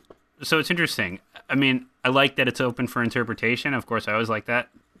 So it's interesting. I mean, I like that it's open for interpretation. Of course, I always like that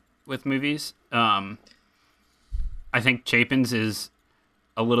with movies. I think Chapin's is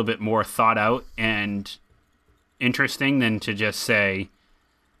a little bit more thought out and interesting than to just say,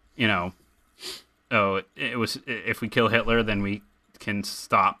 oh, it was, if we kill Hitler, then we can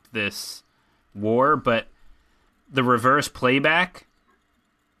stop this war. But the reverse playback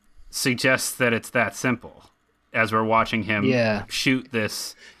suggests that it's that simple as we're watching him shoot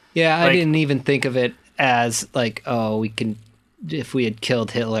this. Yeah, I didn't even think of it as like, oh, if we had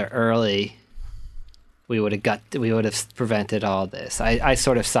killed Hitler early, we would have prevented all this. I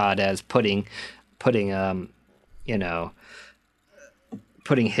sort of saw it as putting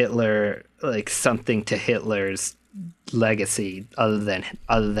Hitler, like something to Hitler's legacy other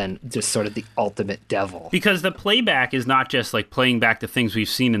than just sort of the ultimate devil. Because the playback is not just like playing back the things we've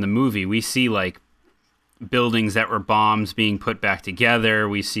seen in the movie. We see like buildings that were bombs being put back together.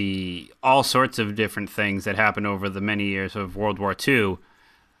 We see all sorts of different things that happened over the many years of World War II.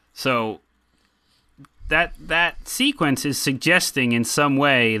 So that sequence is suggesting in some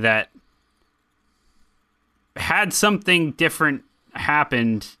way that had something different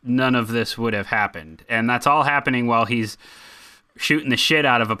happened, none of this would have happened. And that's all happening while he's shooting the shit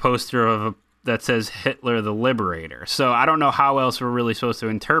out of a poster that says Hitler the Liberator. So I don't know how else we're really supposed to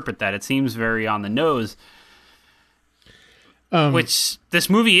interpret that. It seems very on the nose, which this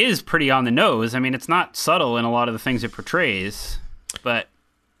movie is pretty on the nose. I mean, it's not subtle in a lot of the things it portrays, but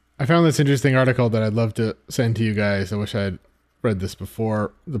I found this interesting article that I'd love to send to you guys. I wish I had read this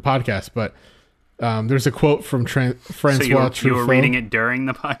before the podcast, but There's a quote from Francois So you Truffaut. were reading it during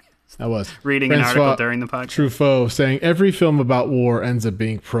the podcast? I was. Reading an article during the podcast? Truffaut saying every film about war ends up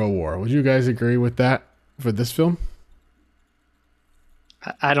being pro-war. Would you guys agree with that for this film?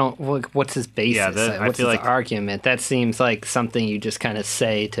 I don't. What's his basis? I What's feel his like argument? That seems like something you just kind of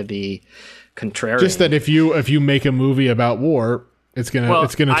say to be contrarian. Just that if you make a movie about war, it's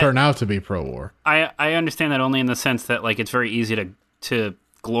gonna turn out to be pro-war. I understand that only in the sense that like it's very easy to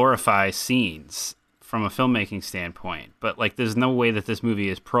glorify scenes from a filmmaking standpoint, but like there's no way that this movie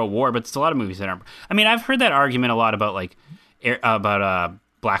is pro-war. But there's a lot of movies that aren't. I mean, I've heard that argument a lot about like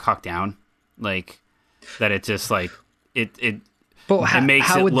Black Hawk Down, like that it's just like it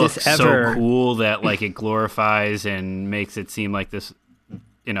makes it look so cool that like it glorifies and makes it seem like this,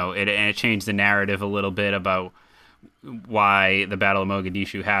 and it changed the narrative a little bit about why the Battle of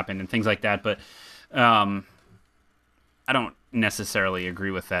Mogadishu happened and things like that. But I don't necessarily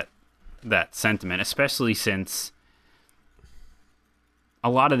agree with that sentiment, especially since a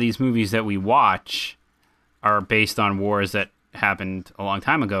lot of these movies that we watch are based on wars that happened a long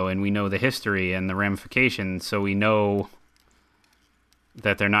time ago, and we know the history and the ramifications, so we know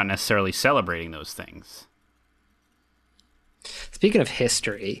that they're not necessarily celebrating those things. Speaking of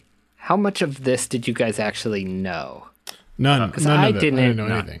history, how much of this did you guys actually know? None. Because I didn't know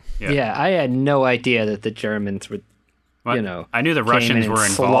anything. Yeah, I had no idea that the Germans were, I knew the Russians were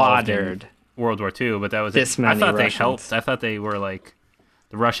involved in World War II, but that was this it. I thought Russians. They helped. I thought they were like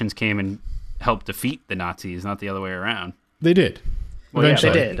the Russians came and helped defeat the Nazis, not the other way around. They did. Well,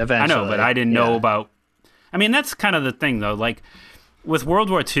 Eventually. they did eventually. I know, but I didn't know about. I mean, that's kind of the thing, though. Like with World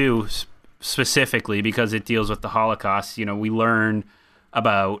War II specifically, because it deals with the Holocaust. We learn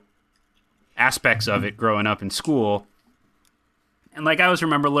about aspects of it growing up in school, and like I always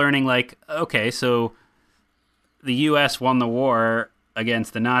remember learning, like, okay, so the U.S. won the war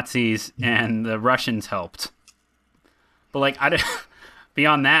against the Nazis, and the Russians helped. But like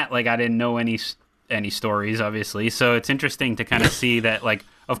beyond that, like I didn't know any stories, obviously. So it's interesting to kind of see that, like,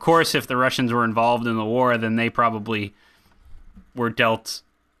 of course, if the Russians were involved in the war, then they probably were dealt,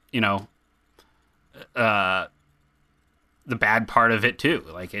 the bad part of it too.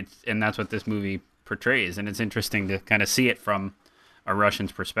 Like and that's what this movie portrays, and it's interesting to kind of see it from a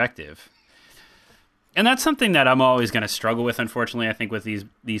Russian's perspective. And that's something that I'm always going to struggle with, unfortunately, I think, with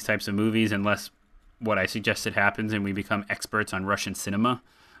these types of movies, unless what I suggested happens and we become experts on Russian cinema,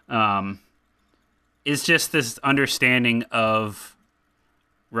 is just this understanding of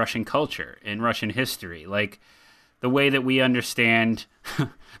Russian culture and Russian history. Like the way that we understand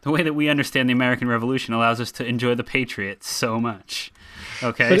the American Revolution allows us to enjoy the Patriots so much.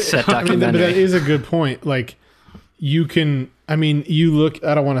 Okay, but that is a good point. Like you look.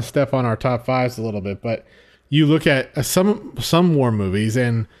 I don't want to step on our top fives a little bit, but you look at some war movies,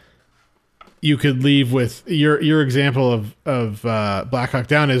 and you could leave with your example of Black Hawk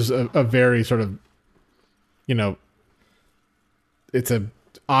Down is a very sort of, it's a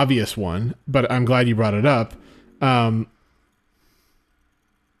obvious one, but I'm glad you brought it up.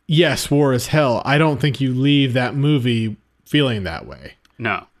 Yes, war is hell. I don't think you leave that movie feeling that way.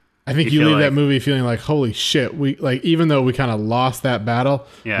 No. I think you leave that movie feeling like, holy shit, we like, even though we kind of lost that battle,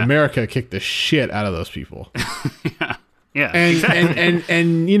 America kicked the shit out of those people. Yeah. And, exactly.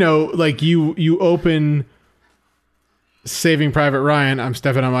 and like you open Saving Private Ryan. I'm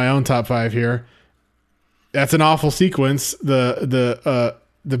stepping on my own top five here. That's an awful sequence, the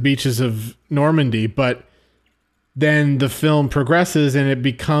beaches of Normandy, but then the film progresses and it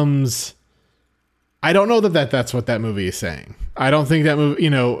becomes, I don't know that's what that movie is saying. I don't think that movie,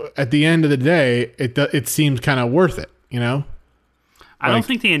 at the end of the day, it seems kind of worth it, I don't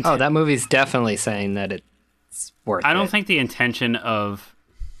think the intent. Oh, that movie's definitely saying that it's worth it. I don't think the intention of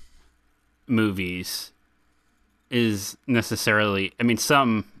movies is necessarily, I mean,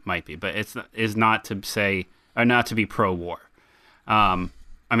 some might be, but is not to say, or not to be pro-war. I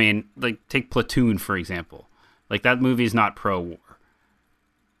mean, like, take Platoon, for example. Like, that movie is not pro-war.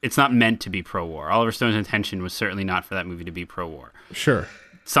 It's not meant to be pro-war. Oliver Stone's intention was certainly not for that movie to be pro-war. Sure.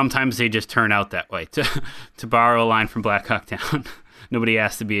 Sometimes they just turn out that way. To borrow a line from Black Hawk Down, nobody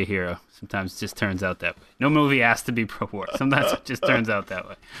asked to be a hero. Sometimes it just turns out that way. No movie asked to be pro-war. Sometimes it just turns out that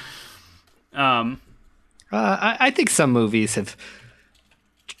way. I think some movies have,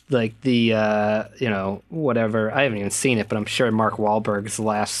 like the, whatever. I haven't even seen it, but I'm sure Mark Wahlberg's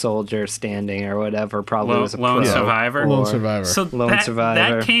Last Soldier Standing or whatever probably was a Lone Survivor. Lone Survivor. So Lone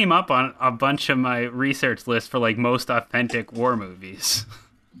Survivor. That came up on a bunch of my research lists for like most authentic war movies.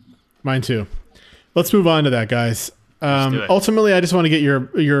 Mine too. Let's move on to that, guys. Let's do it. Ultimately, I just want to get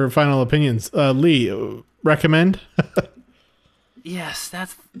your final opinions. Lee, recommend? Yes,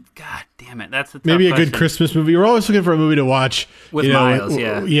 that's God damn it. That's the tough Maybe a question. good Christmas movie. You're always looking for a movie to watch With you know, Miles,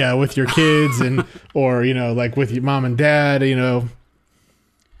 yeah. with your kids and or like with your mom and dad.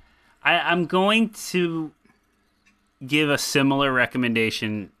 I'm going to give a similar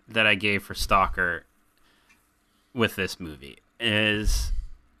recommendation that I gave for Stalker with this movie. Is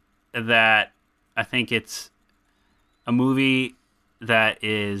that I think it's a movie that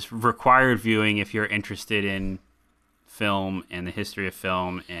is required viewing if you're interested in film and the history of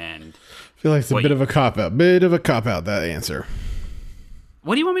film. And I feel like it's a bit of a cop-out. That answer.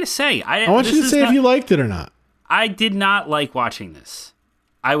 What do you want me to say? I want you to say if you liked it or not. I did not like watching this.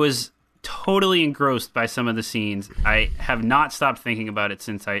 I was totally engrossed by some of the scenes. I have not stopped thinking about it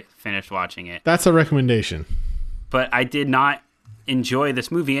since I finished watching it. That's a recommendation. But I did not enjoy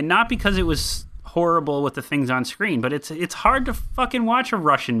this movie, and not because it was horrible with the things on screen, but it's hard to fucking watch a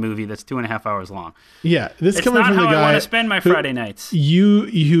Russian movie that's 2.5 hours long. Yeah, this it's coming not from how the guy I want to spend my Friday nights. You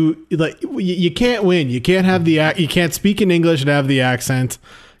can't win. You can't have you can't speak in English and have the accent.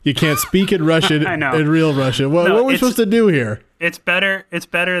 You can't speak in Russian. I know. In real Russian. What are we supposed to do here? It's better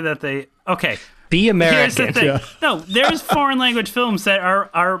that they Be American. Here's the thing. Yeah. No, there's foreign language films that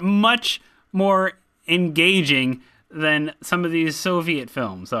are much more engaging than some of these Soviet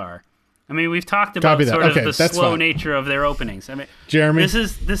films are. I mean, we've talked about sort of the slow nature of their openings. I mean, Jeremy, this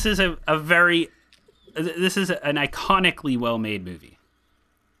is an iconically well-made movie.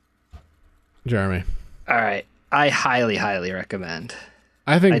 Jeremy. All right. I highly, highly recommend.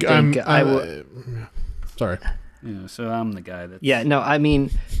 I think I'm sorry. Yeah, so I'm the guy that. Yeah, no, I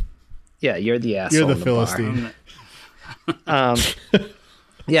mean, yeah, you're the asshole. You're the in the Philistine.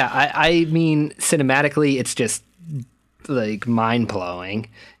 Yeah, I mean, cinematically, it's just like mind-blowing.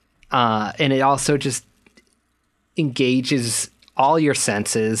 And it also just engages all your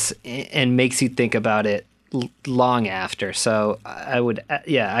senses and makes you think about it long after. So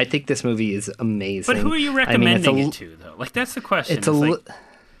I think this movie is amazing. But who are you recommending it to, though? Like, that's the question. It's a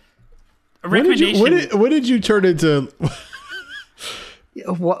recommendation. What did you turn into?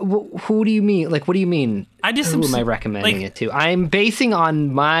 Who do you mean? Like, what do you mean? Who am I recommending it to? I'm basing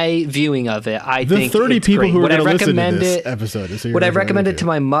on my viewing of it. I think 30 it's people great. who are Would I going to listen to recommend this it? episode. Would I recommend it to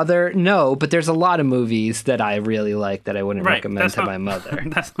my mother? No, but there's a lot of movies that I really like that I wouldn't recommend to my mother.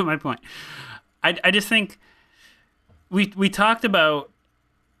 That's not my point. I just think we talked about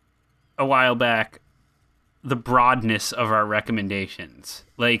a while back the broadness of our recommendations.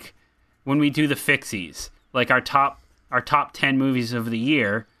 Like when we do the fixies, like our top 10 movies of the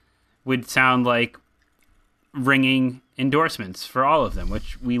year would sound like ringing endorsements for all of them,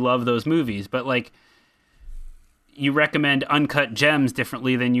 which we love those movies. But like, you recommend Uncut Gems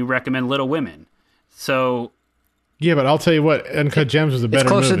differently than you recommend Little Women. So yeah, but I'll tell you what, Uncut Gems was a better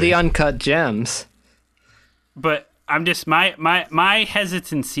movie. It's closer to the Uncut Gems. But I'm just my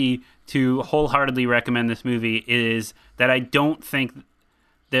hesitancy to wholeheartedly recommend this movie is that I don't think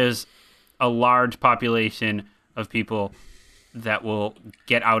there's a large population of people that will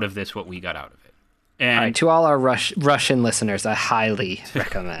get out of this what we got out of it. And all right, to all our Russian listeners, I highly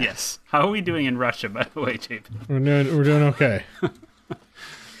recommend. Yes. How are we doing in Russia, by the way, Chapin? We're doing okay.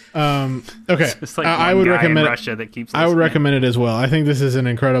 Okay. It's like I would recommend Russia that keeps I would recommend it as well. I think this is an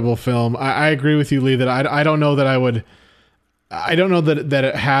incredible film. I agree with you, Lee, that I don't know that I would. I don't know that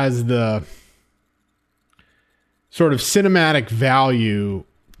it has the sort of cinematic value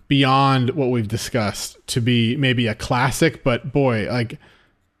beyond what we've discussed to be maybe a classic, but boy, like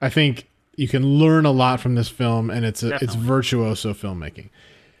I think you can learn a lot from this film, and it's virtuoso filmmaking.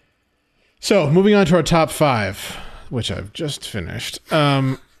 So moving on to our top 5, which I've just finished.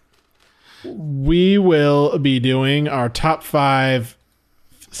 We will be doing our top 5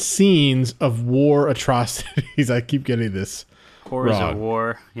 scenes of war atrocities. I keep getting this Horrors wrong. of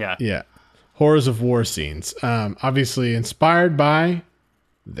War. Yeah. Yeah. Horrors of war scenes. Obviously inspired by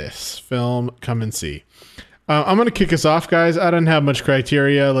this film. Come and see. I'm going to kick us off, guys. I don't have much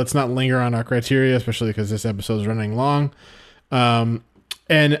criteria. Let's not linger on our criteria, especially because this episode is running long. And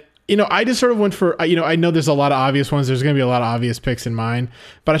I just sort of went for, I know there's a lot of obvious ones. There's going to be a lot of obvious picks in mine,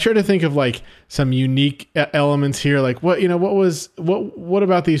 but I tried to think of like some unique elements here. Like what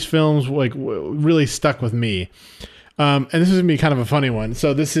about these films like really stuck with me? And this is going to be kind of a funny one.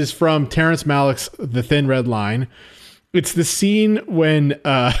 So this is from Terrence Malick's The Thin Red Line. It's the scene when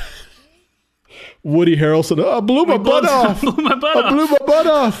Woody Harrelson, I blew my butt off. I blew my butt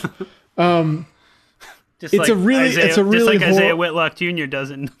off. Just like Isaiah Whitlock Jr.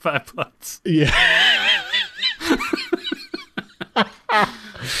 does in 5 Bloods. Yeah.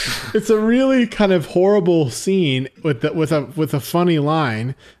 It's a really kind of horrible scene with a funny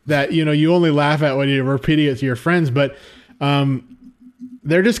line that you only laugh at when you're repeating it to your friends, but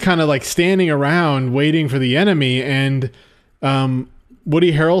they're just kind of like standing around waiting for the enemy, and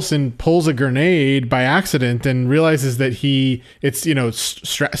Woody Harrelson pulls a grenade by accident and realizes that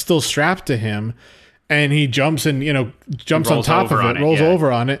it's still strapped to him, and he jumps and jumps on top of it, rolls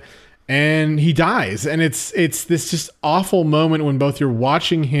over on it, and he dies. And it's this just awful moment when both you're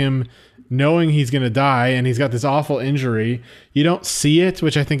watching him knowing he's going to die and he's got this awful injury. You don't see it,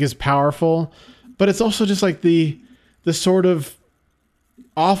 which I think is powerful, but it's also just like the sort of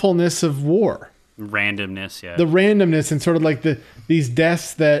awfulness of war. Randomness, yeah. The randomness and sort of like these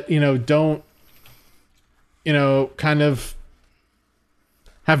deaths that, don't, kind of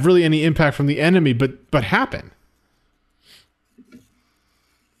have really any impact from the enemy, but happen.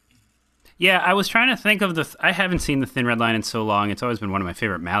 Yeah, I was trying to think of I haven't seen The Thin Red Line in so long. It's always been one of my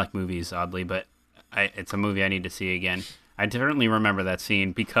favorite Malick movies, oddly, but it's a movie I need to see again. I certainly remember that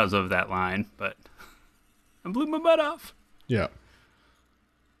scene because of that line, but I blew my butt off. Yeah.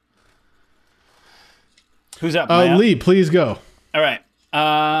 Who's up? Lee, please go. All right.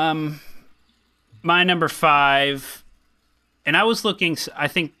 My number 5, and I was looking, I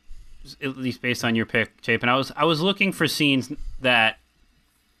think, at least based on your pick, Chapin, I was looking for scenes that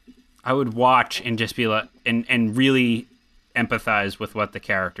I would watch and just be like, and really empathize with what the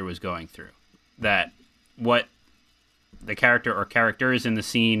character was going through. That what the character or characters in the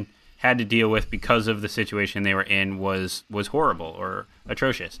scene had to deal with because of the situation they were in was horrible or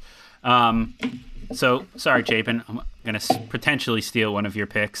atrocious. So, sorry, Chapin, I'm going to potentially steal one of your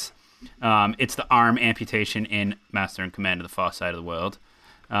picks. It's the arm amputation in Master and Command of the Far Side of the World.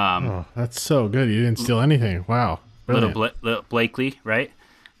 That's so good. You didn't steal anything. Wow. Little Blakely, right?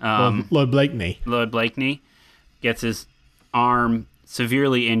 Lord Blakeney. Lord Blakeney gets his arm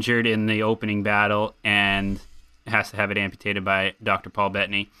severely injured in the opening battle and has to have it amputated by Dr. Paul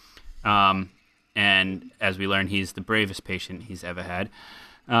Bettany. And as we learn, he's the bravest patient he's ever had.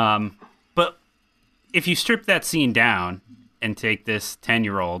 But if you strip that scene down and take this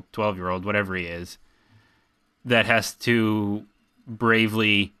 10-year-old, 12-year-old, whatever he is, that has to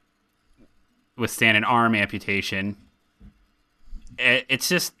bravely withstand an arm amputation, it's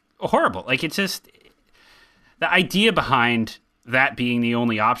just horrible. Like, it's just the idea behind that being the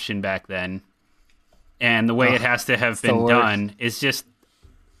only option back then and the way it has to have been done is just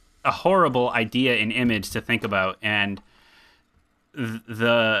a horrible idea and image to think about. And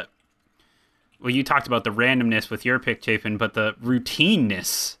you talked about the randomness with your pick, Chapin, but the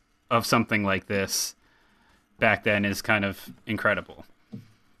routineness of something like this back then is kind of incredible.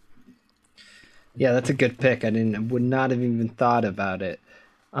 Yeah, that's a good pick. I would not have even thought about it.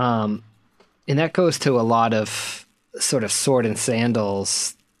 And that goes to a lot of sort of sword and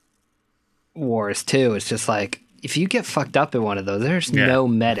sandals wars too. It's just like, if you get fucked up in one of those, there's no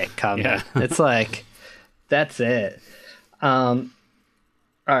medic coming. Yeah. It's like, that's it. All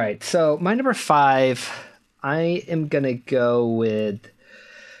right, so my number 5, I am going to go with...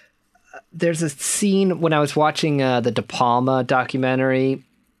 There's a scene when I was watching the De Palma documentary.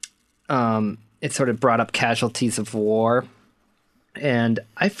 It sort of brought up casualties of war. And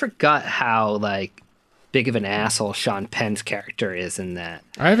I forgot how, like, big of an asshole Sean Penn's character is in that.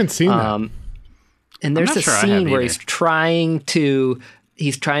 I haven't seen that. And there's a scene where he's trying to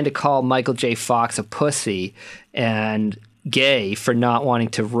call Michael J. Fox a pussy and gay for not wanting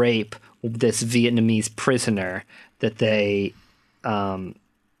to rape this Vietnamese prisoner that they've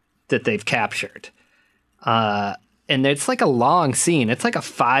captured. And it's like a long scene. It's like a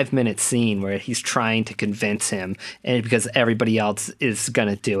 5-minute scene where he's trying to convince him, and because everybody else is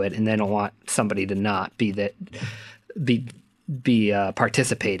gonna do it, and they don't want somebody to not be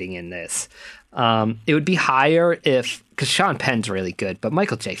participating in this. It would be higher because Sean Penn's really good, but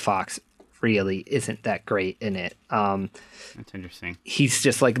Michael J. Fox really isn't that great in it. That's interesting. He's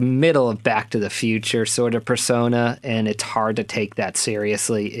just like middle of Back to the Future sort of persona, and it's hard to take that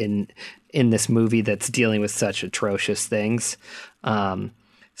seriously in this movie that's dealing with such atrocious things.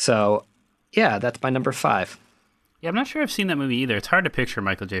 So, yeah, that's my number 5. Yeah, I'm not sure I've seen that movie either. It's hard to picture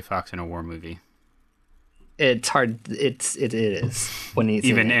Michael J. Fox in a war movie. It's hard. It is when he's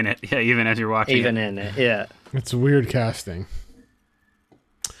even in it. Yeah, even as you're watching. Even in it, yeah. It's weird casting.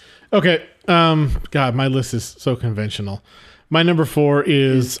 Okay, God, my list is so conventional. My number 4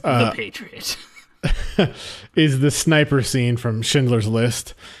 is The Patriot. is the sniper scene from Schindler's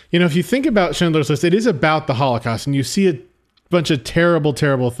List. If you think about Schindler's List, it is about the Holocaust, and you see a bunch of terrible,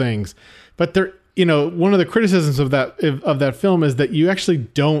 terrible things. But one of the criticisms of that film is that you actually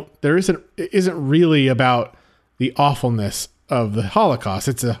it isn't really about the awfulness of the Holocaust.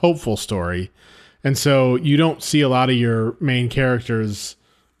 It's a hopeful story, and so you don't see a lot of your main characters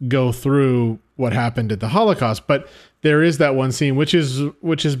go through what happened at the Holocaust. But there is that one scene which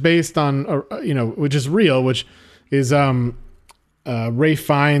is based on which is real, which is Ray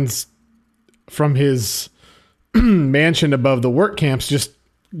Fiennes from his mansion above the work camps just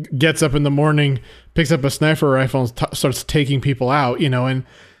gets up in the morning, picks up a sniper rifle and starts taking people out, and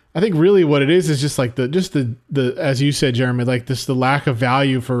I think really what it is just like the as you said, Jeremy, like the lack of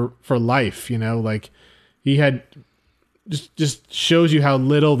value for life, like he had just shows you how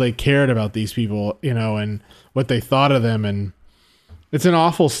little they cared about these people, and what they thought of them. And it's an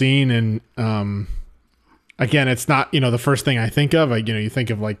awful scene. And, again, it's not, the first thing I think of, like, you think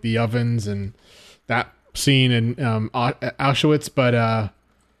of like the ovens and that scene in, Auschwitz, but,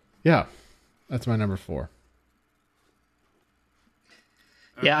 yeah, that's my number 4.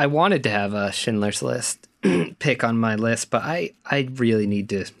 Yeah, I wanted to have a Schindler's List pick on my list, but I really need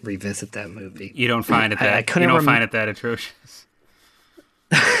to revisit that movie. You don't find it that find it that atrocious.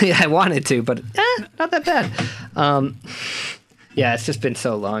 Yeah, I wanted to, but not that bad. Yeah, it's just been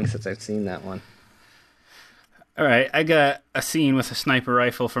so long since I've seen that one. All right, I got a scene with a sniper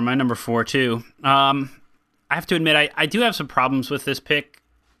rifle for my number 4 too. I have to admit, I do have some problems with this pick,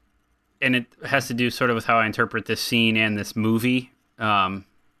 and it has to do sort of with how I interpret this scene and this movie.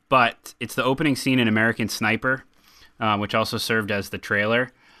 But it's the opening scene in American Sniper, which also served as the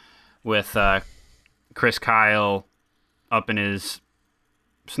trailer, with Chris Kyle up in his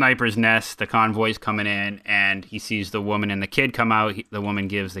sniper's nest. The convoy's coming in, and he sees the woman and the kid come out. The woman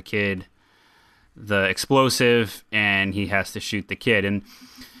gives the kid the explosive, and he has to shoot the kid. And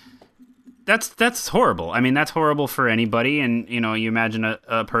that's horrible. I mean, that's horrible for anybody. And, you imagine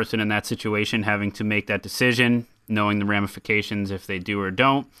a person in that situation having to make that decision, knowing the ramifications if they do or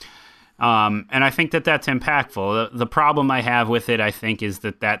don't. And I think that's impactful. The problem I have with it, I think, is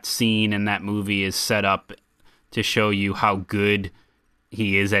that scene in that movie is set up to show you how good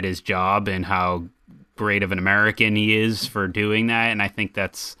he is at his job and how great of an American he is for doing that. And I think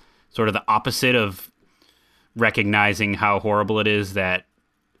that's sort of the opposite of recognizing how horrible it is that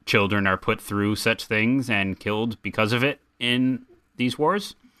children are put through such things and killed because of it in these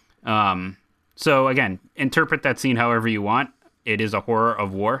wars. So again, interpret that scene however you want. It is a horror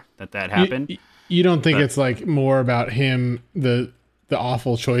of war that happened. You don't think it's like more about him, the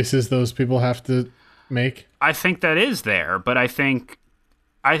awful choices those people have to make? I think that is there, but I think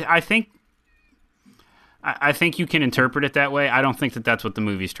you can interpret it that way. I don't think that's what the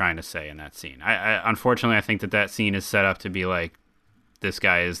movie's trying to say in that scene. Unfortunately, I think that scene is set up to be like, this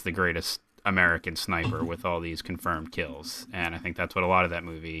guy is the greatest American sniper with all these confirmed kills, and I think that's what a lot of that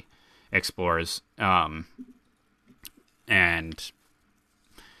movie explores. And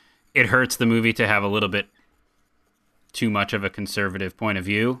it hurts the movie to have a little bit too much of a conservative point of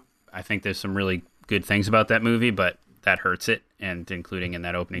view. I think there's some really good things about that movie, but that hurts it, and including in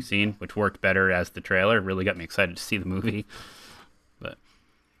that opening scene, which worked better as the trailer. Really got me excited to see the movie. But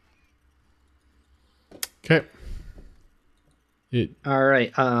okay. All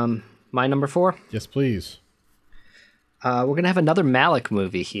right. My number 4? Yes, please. We're going to have another Malick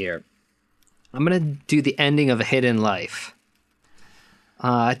movie here. I'm going to do the ending of A Hidden Life.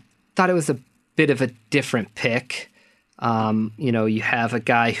 I thought it was a bit of a different pick. You have a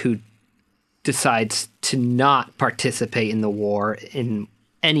guy who decides to not participate in the war in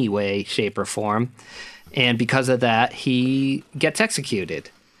any way, shape, or form. And because of that, he gets executed.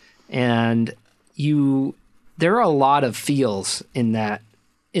 And there are a lot of feels in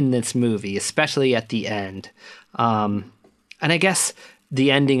this movie, especially at the end. And I guess the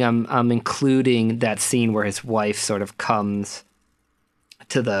ending, I'm including that scene where his wife sort of comes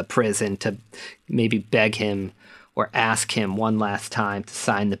to the prison to maybe beg him or ask him one last time to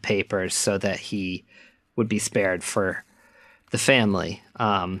sign the papers so that he would be spared for the family.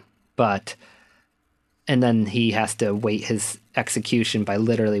 And then he has to wait his execution by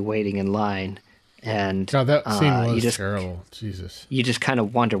literally waiting in line. And God, that scene was terrible. Jesus. You just kind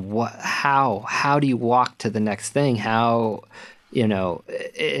of wonder how do you walk to the next thing? How, behind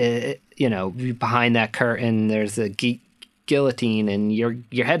that curtain, there's a guillotine and your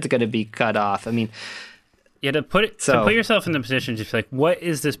head's going to be cut off. I mean, to put yourself in the position to be like, what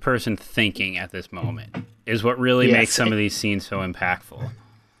is this person thinking at this moment is what really makes some of these scenes so impactful.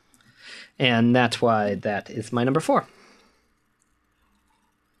 And that's why that is my number 4.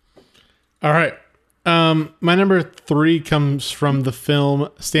 All right. My number 3 comes from the film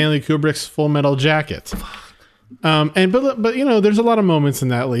Stanley Kubrick's Full Metal Jacket. But there's a lot of moments in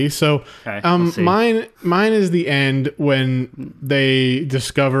that, Lee. So, mine is the end when they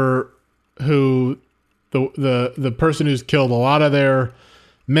discover who the person who's killed a lot of their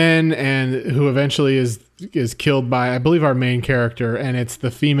men and who eventually is is killed by, I believe, our main character, and it's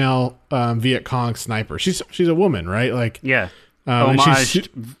the female Viet Cong sniper. She's a woman, right? Like, Yeah. and Homaged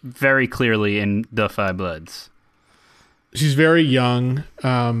very clearly in The Five Bloods. she's very young,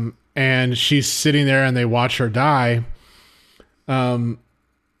 and she's sitting there, and they watch her die. And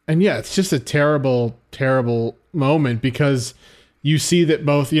yeah, it's just a terrible, terrible moment because you see that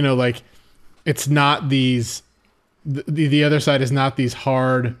both, like, it's not these, the other side is not these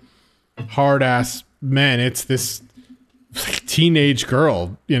hard ass men. It's this teenage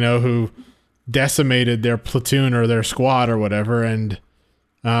girl, who decimated their platoon or their squad or whatever. And,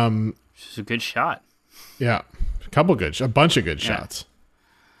 She's a good shot. yeah, a bunch of good shots.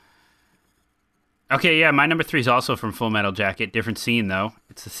 Okay, yeah, my number 3 is also from Full Metal Jacket. Different scene, though.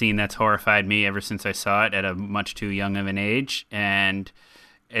 It's a scene that's horrified me ever since I saw it at a much too young of an age. And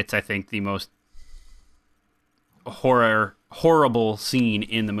it's, I think, the most horrible scene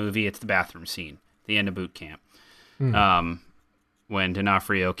in the movie. It's the bathroom scene, the end of boot camp. When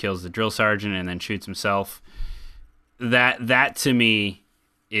D'Onofrio kills the drill sergeant and then shoots himself. That to me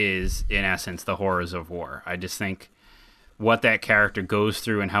is, in essence, the horrors of war. I just think what that character goes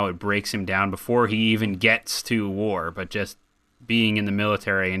through and how it breaks him down before he even gets to war, but just being in the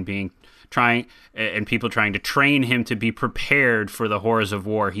military and people trying to train him to be prepared for the horrors of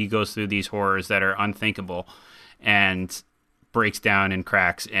war. He goes through these horrors that are unthinkable and breaks down and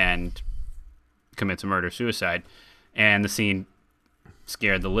cracks and commits a murder-suicide. And the scene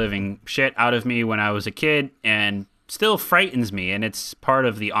scared the living shit out of me when I was a kid and still frightens me. And it's part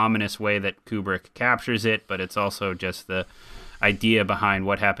of the ominous way that Kubrick captures it, but it's also just the idea behind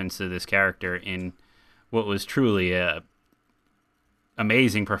what happens to this character in what was truly a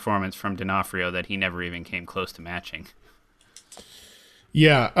amazing performance from D'Onofrio that he never even came close to matching.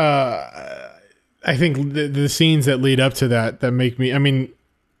 Yeah, I think the scenes that lead up to that make me, I mean,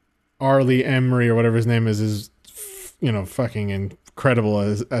 Arlie Emery or whatever his name is fucking incredible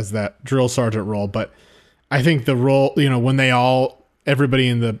as that drill sergeant role. But I think the role, when everybody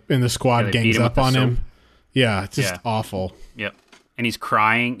in the squad gangs up on him. Yeah, it's just awful. Yep. And he's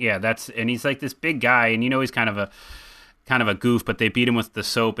crying. Yeah, and he's like this big guy, and he's kind of a goof, but they beat him with the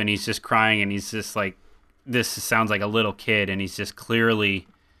soap, and he's just crying, and he's just like, this sounds like a little kid, and he's just clearly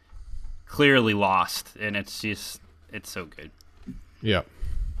lost, and it's so good. Yeah.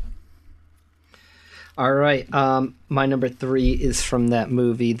 All right. My number 3 is from that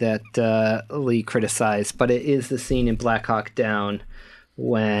movie that Lee criticized, but it is the scene in Black Hawk Down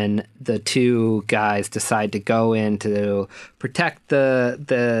when the two guys decide to go in to protect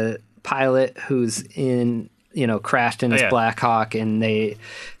the pilot who's crashed in his Black Hawk, and they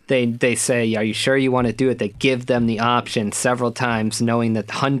say, "Are you sure you want to do it?" They give them the option several times, knowing that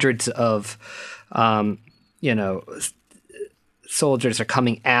hundreds of soldiers are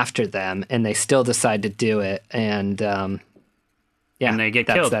coming after them, and they still decide to do it. And and they get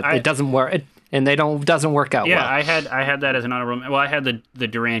killed. It doesn't work, and doesn't work out well. Yeah, I had that as an honorable. Well, I had the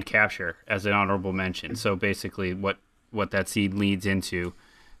Durand capture as an honorable mention. So basically, what that scene leads into,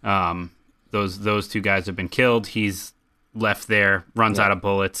 those two guys have been killed. He's left there, runs out of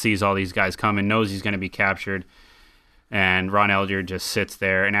bullets, sees all these guys coming, knows he's going to be captured. And Ron Elder just sits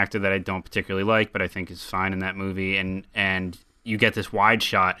there, an actor that I don't particularly like, but I think is fine in that movie. And you get this wide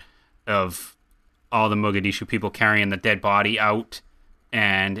shot of all the Mogadishu people carrying the dead body out,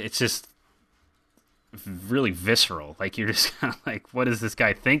 and it's just really visceral. Like, you're just kind of like, what is this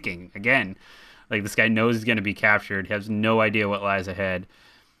guy thinking? Again, like, this guy knows he's going to be captured, has no idea what lies ahead.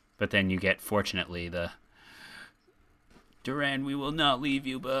 But then you get, fortunately, the Durand, we will not leave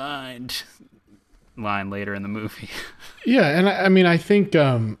you behind line later in the movie. Yeah, and I mean, I think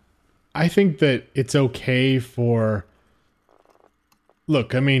that it's okay for.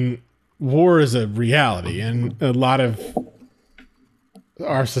 Look, I mean, war is a reality, and a lot of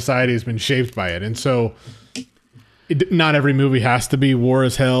our society has been shaped by it, and so not every movie has to be war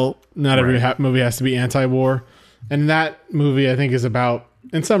as hell. Not every movie has to be anti-war, and that movie, I think, is about,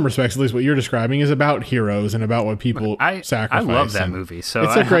 in some respects, at least what you're describing, is about heroes and about what people sacrifice. I love that movie. So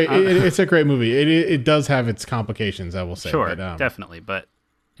it's a great movie. It does have its complications, I will say. Sure, but, definitely, but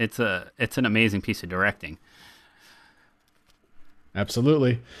it's an amazing piece of directing.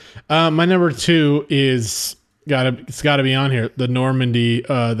 Absolutely. My number 2 is it's got to be on here. The Normandy,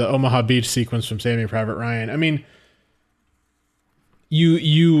 the Omaha Beach sequence from Saving Private Ryan. I mean,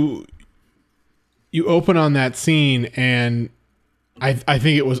 you open on that scene, and I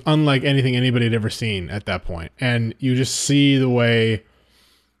think it was unlike anything anybody had ever seen at that point. And you just see the way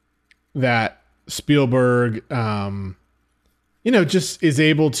that Spielberg, just is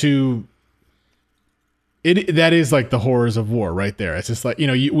able to that is like the horrors of war right there. It's just like,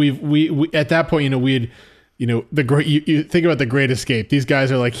 we at that point, we had, the great, you think about The Great Escape. These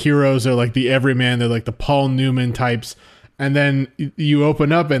guys are like heroes. They're like the everyman. They're like the Paul Newman types. And then you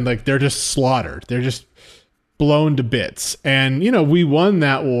open up and like, they're just slaughtered. They're just blown to bits. And, we won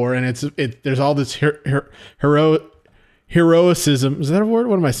that war, and there's all this heroicism. Is that a word?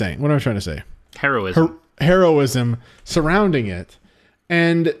 What am I saying? What am I trying to say? Heroism surrounding it.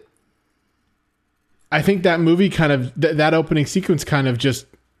 And I think that movie kind of, that opening sequence kind of just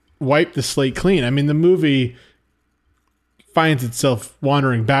wiped the slate clean. I mean, the movie finds itself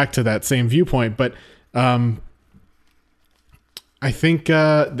wandering back to that same viewpoint, but I think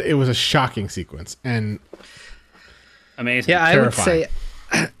it was a shocking sequence and amazing. Yeah, terrifying.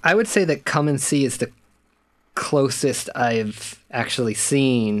 I would say that Come and See is the closest I've actually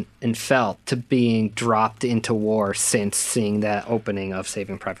seen and felt to being dropped into war since seeing that opening of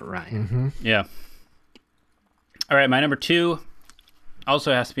Saving Private Ryan. Mm-hmm. Yeah. All right, my number 2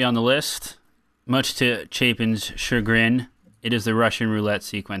 also has to be on the list. Much to Chapin's chagrin, it is the Russian roulette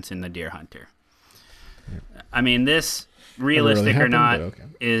sequence in The Deer Hunter. Yeah. I mean, this, realistic or not,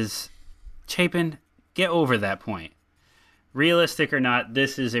 is... Chapin, get over that point. Realistic or not,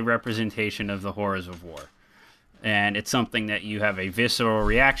 this is a representation of the horrors of war. And it's something that you have a visceral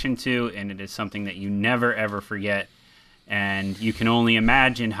reaction to, and it is something that you never, ever forget. And you can only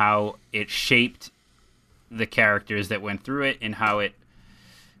imagine how it shaped the characters that went through it and how it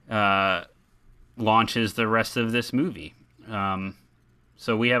launches the rest of this movie.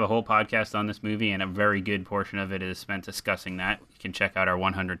 So we have a whole podcast on this movie, and a very good portion of it is spent discussing that. You can check out our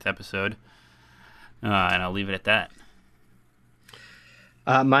 100th episode, and I'll leave it at that.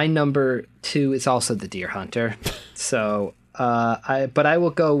 My number 2 is also The Deer Hunter. So, I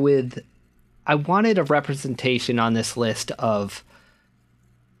will go with, I wanted a representation on this list of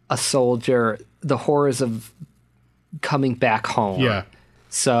a soldier, the horrors of coming back home. Yeah.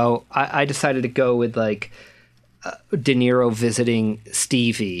 So I decided to go with like De Niro visiting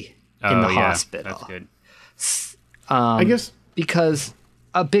Stevie in the hospital. That's good. I guess because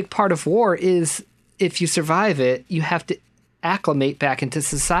a big part of war is if you survive it, you have to acclimate back into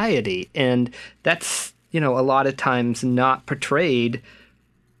society, and that's a lot of times not portrayed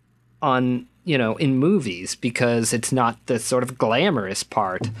on in movies because it's not the sort of glamorous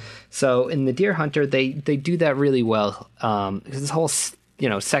part. So in The Deer Hunter, they do that really well, because this whole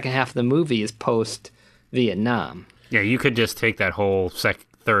second half of the movie is post Vietnam. Yeah, you could just take that whole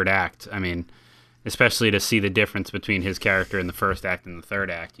third act. I mean, especially to see the difference between his character in the first act and the third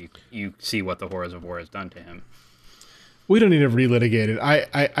act, you see what the horrors of war has done to him. We don't need to relitigate it.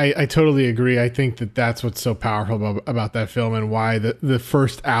 I totally agree. I think that's what's so powerful about that film, and why the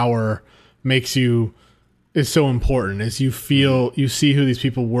first hour is so important, is you see who these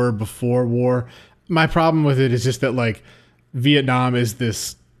people were before war. My problem with it is just that like Vietnam is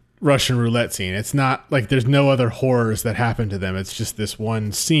this Russian roulette scene. It's not like there's no other horrors that happen to them. It's just this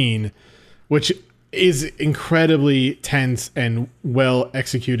one scene, which is incredibly tense and well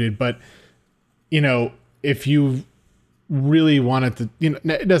executed. But if you really wanted to,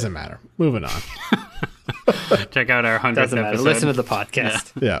 it doesn't matter. Moving on. Check out our 100th episode. Listen to the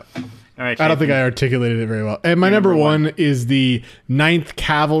podcast. Yeah. All right, I don't think I articulated it very well. And my number one is the 9th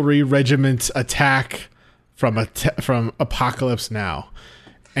Cavalry Regiment's attack from Apocalypse Now.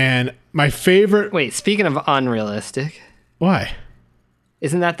 And my favorite... Wait, speaking of unrealistic... Why?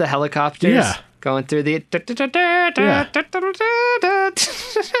 Isn't that the helicopters? Yeah. Going through the... Yeah.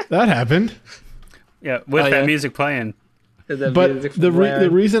 That happened. Yeah, with that music playing. But the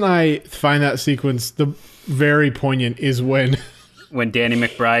reason I find that sequence very poignant is when Danny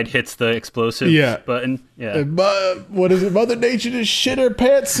McBride hits the explosive button. Yeah. What is it? Mother Nature just shit her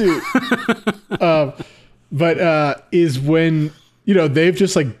pantsuit. Is when, they've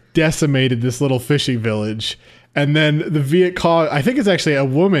just like decimated this little fishing village. And then the Viet Cong, I think it's actually a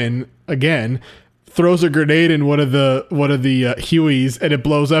woman again, throws a grenade in one of the Hueys, and it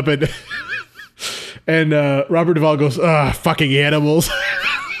blows up, and and Robert Duvall goes, fucking animals.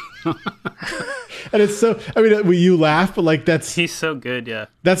 And it's so, you laugh, but like he's so good. Yeah.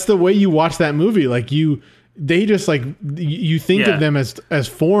 That's the way you watch that movie. Like they just like, you think of them as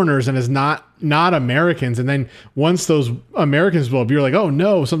foreigners and as not Americans. And then once those Americans blow up, you're like, oh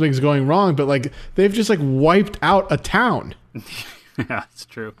no, something's going wrong. But like, they've just like wiped out a town. Yeah, it's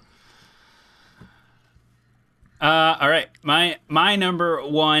true. All right. My number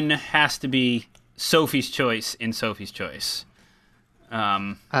one has to be Sophie's Choice in Sophie's Choice.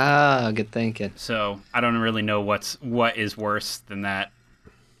 Good thinking. So I don't really know what is worse than that,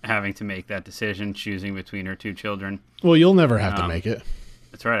 having to make that decision, choosing between her two children. Well, you'll never have to make it.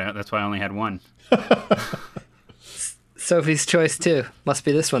 That's right. That's why I only had one. Sophie's choice too. Must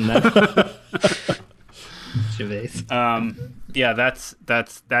be this one then. Gervais. Yeah,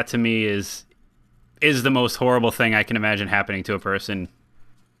 that to me is the most horrible thing I can imagine happening to a person.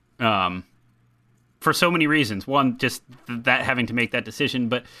 For so many reasons. One, just that having to make that decision,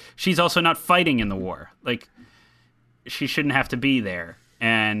 but she's also not fighting in the war. Like, she shouldn't have to be there,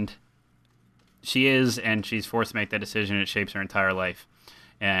 and she is, and she's forced to make that decision. It shapes her entire life,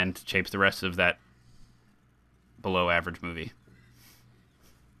 and shapes the rest of that below-average movie.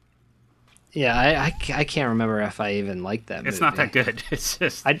 Yeah, I can't remember if I even liked that movie. It's not that good. It's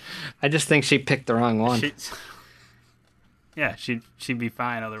just... I just think she picked the wrong one. She'd be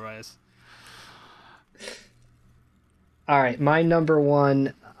fine otherwise. All right, my number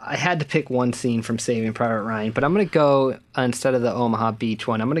one, I had to pick one scene from Saving Private Ryan, but I'm going to go, instead of the Omaha Beach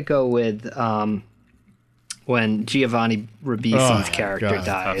one, I'm going to go with when Giovanni Ribisi's character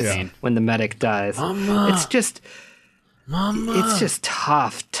dies, when the medic dies. Mama. It's just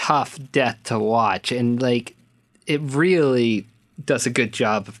tough death to watch, and like it really does a good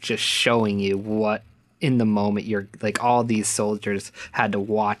job of just showing you what in the moment you're like, all these soldiers had to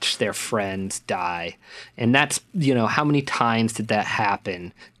watch their friends die, and that's, you know, how many times did that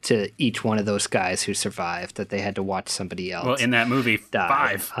happen to each one of those guys who survived, that they had to watch somebody else. Well, in that movie,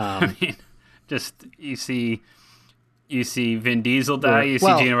 die. 5. I mean, just you see Vin Diesel die, you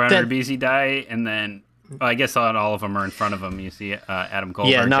see Gino Ribisi die, and then I guess not all of them are in front of him. You see Adam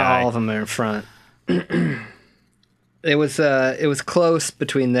Goldberg. Yeah, not die. all of them are in front. It was close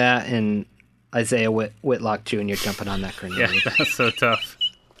between that and Isaiah Whitlock Jr. jumping on that grenade. Yeah, that's so tough.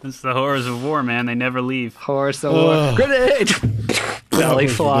 It's the horrors of war, man. They never leave. Horrors of war. Grenade! Belly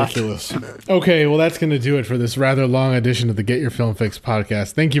flop. Ridiculous. Okay, well, that's going to do it for this rather long edition of the Get Your Film Fix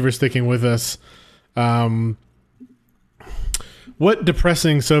podcast. Thank you for sticking with us. What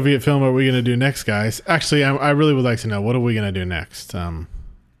depressing Soviet film are we going to do next, guys? Actually, I really would like to know, what are we going to do next? Lee,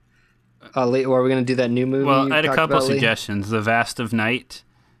 are we going to do that new movie? Well, I had a couple suggestions. The Vast of Night.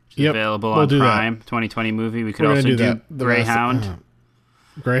 Available on Prime, 2020 movie. We could also do Greyhound.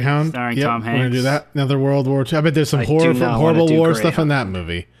 Greyhound? Starring Tom Hanks. We're going to do that. Another World War II. I bet there's some horrible war stuff in that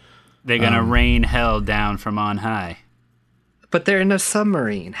movie. They're going to rain hell down from on high. But they're in a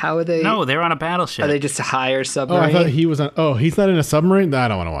submarine. How are they? No, they're on a battleship. Are they just a higher submarine? Oh, I thought he was on... Oh, he's not in a submarine? No, I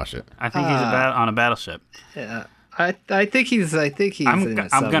don't want to watch it. I think he's on a battleship. Yeah. I think he's. I'm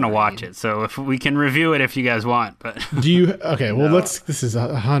gonna watch it. So if we can review it if you guys want, but do you? Okay, well This is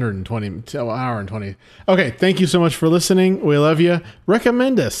 120 hour and 20. Okay, thank you so much for listening. We love you.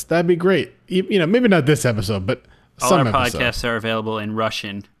 Recommend us. That'd be great. You know, maybe not this episode, but all our podcasts are available in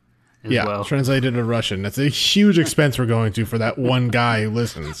Russian as well. Translated to Russian. That's a huge expense we're going to for that one guy who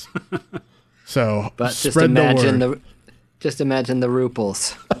listens. So, but spread the word. Just imagine the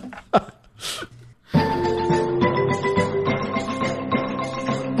ruples.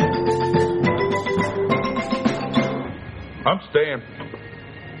 I'm staying.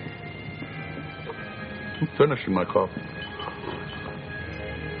 I'm finishing my coffee.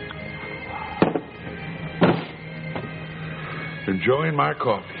 Enjoying my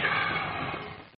coffee.